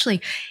 So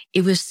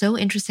it was so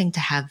interesting to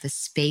have the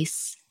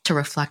space to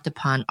reflect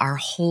upon our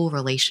whole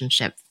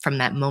relationship from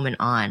that moment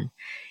on.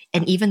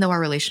 And even though our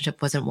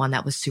relationship wasn't one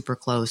that was super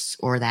close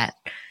or that,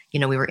 we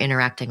were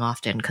interacting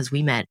often because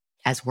we met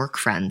as work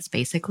friends,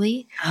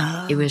 basically,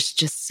 It was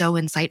just so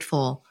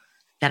insightful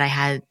that I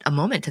had a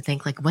moment to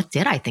think, like, what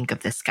did I think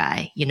of this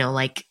guy?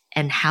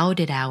 And how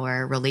did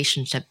our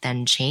relationship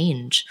then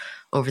change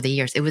over the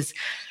years? It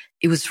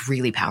was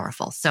really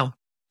powerful. So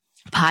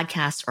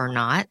podcast or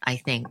not, I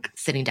think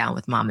sitting down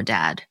with mom and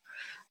dad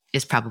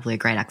is probably a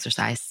great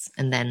exercise.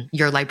 And then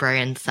your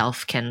librarian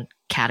self can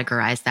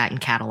categorize that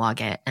and catalog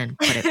it and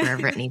put it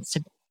wherever it needs to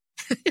be.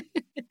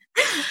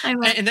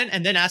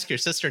 And then ask your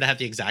sister to have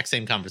the exact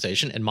same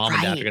conversation, and mom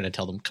and dad are going to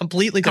tell them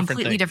completely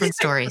different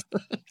stories.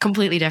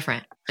 Completely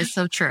different. It's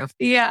so true.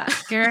 Yeah,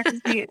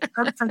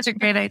 that's such a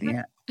great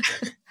idea.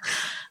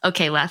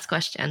 Okay, last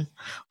question.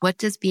 What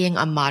does being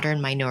a modern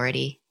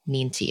minority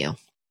mean to you?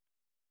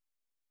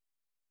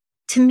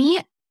 To me,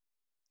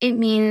 it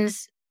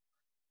means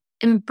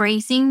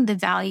embracing the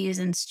values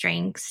and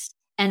strengths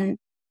and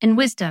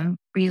wisdom,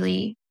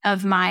 really,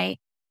 of my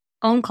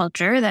own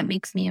culture that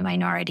makes me a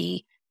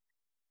minority,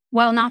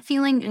 while not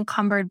feeling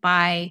encumbered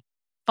by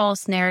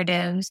false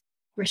narratives,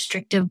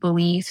 restrictive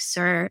beliefs,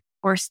 or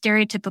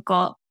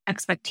stereotypical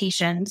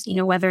expectations,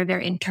 whether they're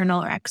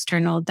internal or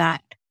external,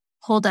 that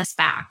hold us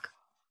back.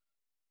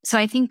 So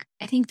I think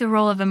the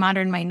role of a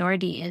modern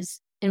minority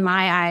is, in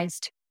my eyes,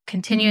 to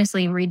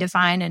continuously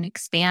redefine and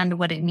expand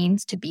what it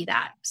means to be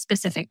that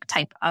specific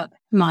type of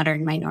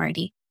modern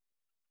minority.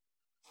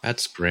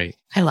 That's great.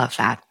 I love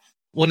that.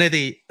 Well,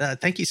 Nidhi,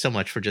 thank you so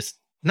much for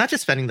not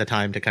just spending the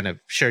time to kind of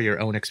share your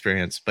own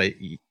experience,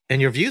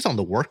 and your views on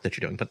the work that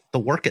you're doing, but the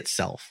work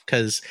itself.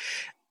 Because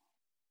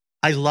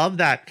I love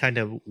that kind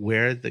of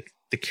where the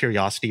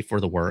curiosity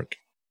for the work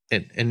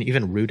and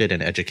even rooted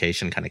in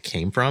education kind of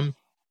came from.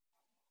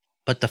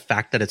 But the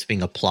fact that it's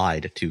being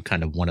applied to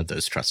kind of one of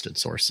those trusted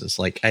sources.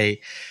 Like, I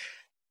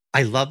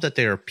love that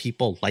there are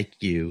people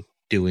like you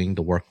doing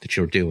the work that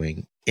you're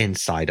doing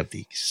inside of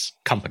these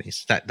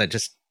companies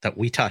that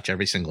we touch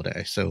every single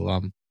day.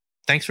 So,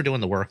 thanks for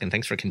doing the work, and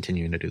thanks for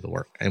continuing to do the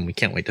work. And we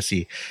can't wait to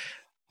see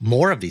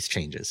more of these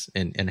changes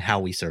in how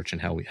we search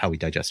and how we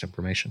digest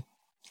information.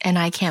 And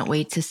I can't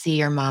wait to see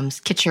your mom's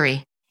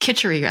kitchery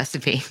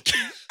recipe.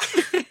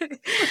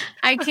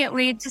 I can't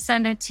wait to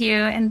send it to you.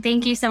 And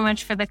thank you so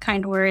much for the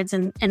kind words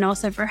and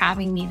also for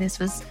having me. This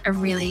was a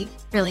really,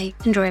 really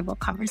enjoyable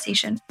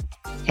conversation.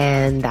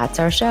 And that's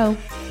our show.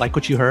 Like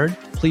what you heard?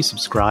 Please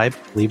subscribe,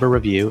 leave a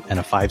review, and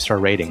a 5-star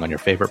rating on your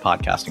favorite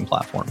podcasting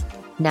platform.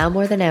 Now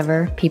more than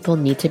ever, people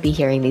need to be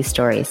hearing these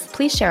stories.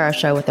 Please share our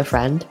show with a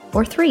friend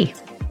or 3.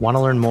 Want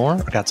to learn more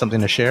or got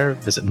something to share?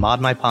 Visit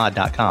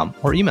modmypod.com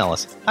or email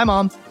us,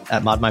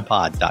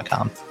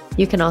 himom@modmypod.com.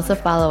 You can also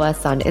follow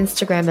us on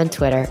Instagram and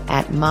Twitter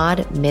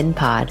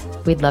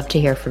 @modminpod. We'd love to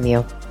hear from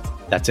you.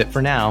 That's it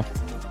for now.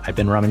 I've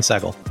been Raman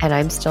Sehgal. And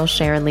I'm still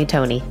Sharon Lee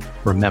Tony.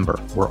 Remember,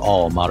 we're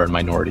all modern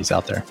minorities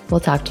out there. We'll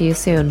talk to you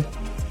soon.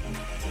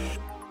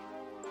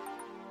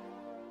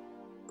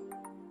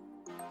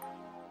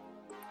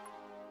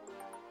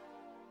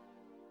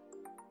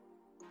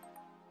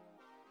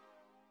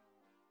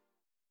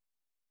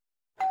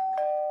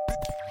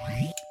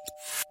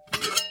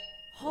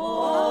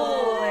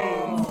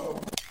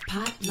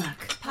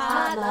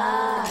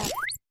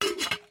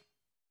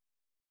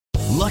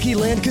 Lucky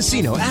Land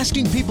Casino,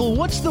 asking people,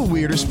 what's the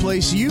weirdest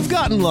place you've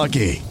gotten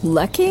lucky?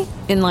 Lucky?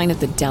 In line at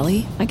the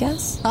deli, I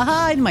guess?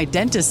 Aha, in my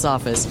dentist's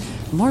office.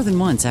 More than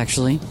once,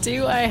 actually.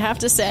 Do I have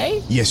to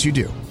say? Yes, you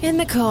do. In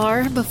the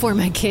car before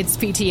my kids'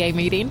 PTA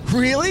meeting.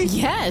 Really?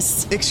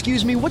 Yes.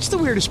 Excuse me, what's the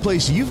weirdest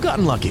place you've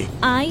gotten lucky?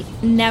 I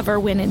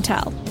never win and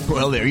tell.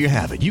 Well, there you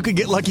have it. You can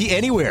get lucky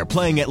anywhere,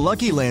 playing at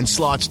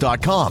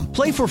LuckyLandSlots.com.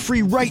 Play for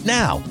free right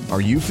now.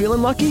 Are you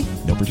feeling lucky?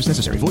 No purchase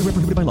necessary. Void where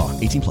prohibited by law.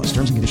 18+.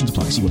 Terms and conditions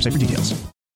apply. See website for details.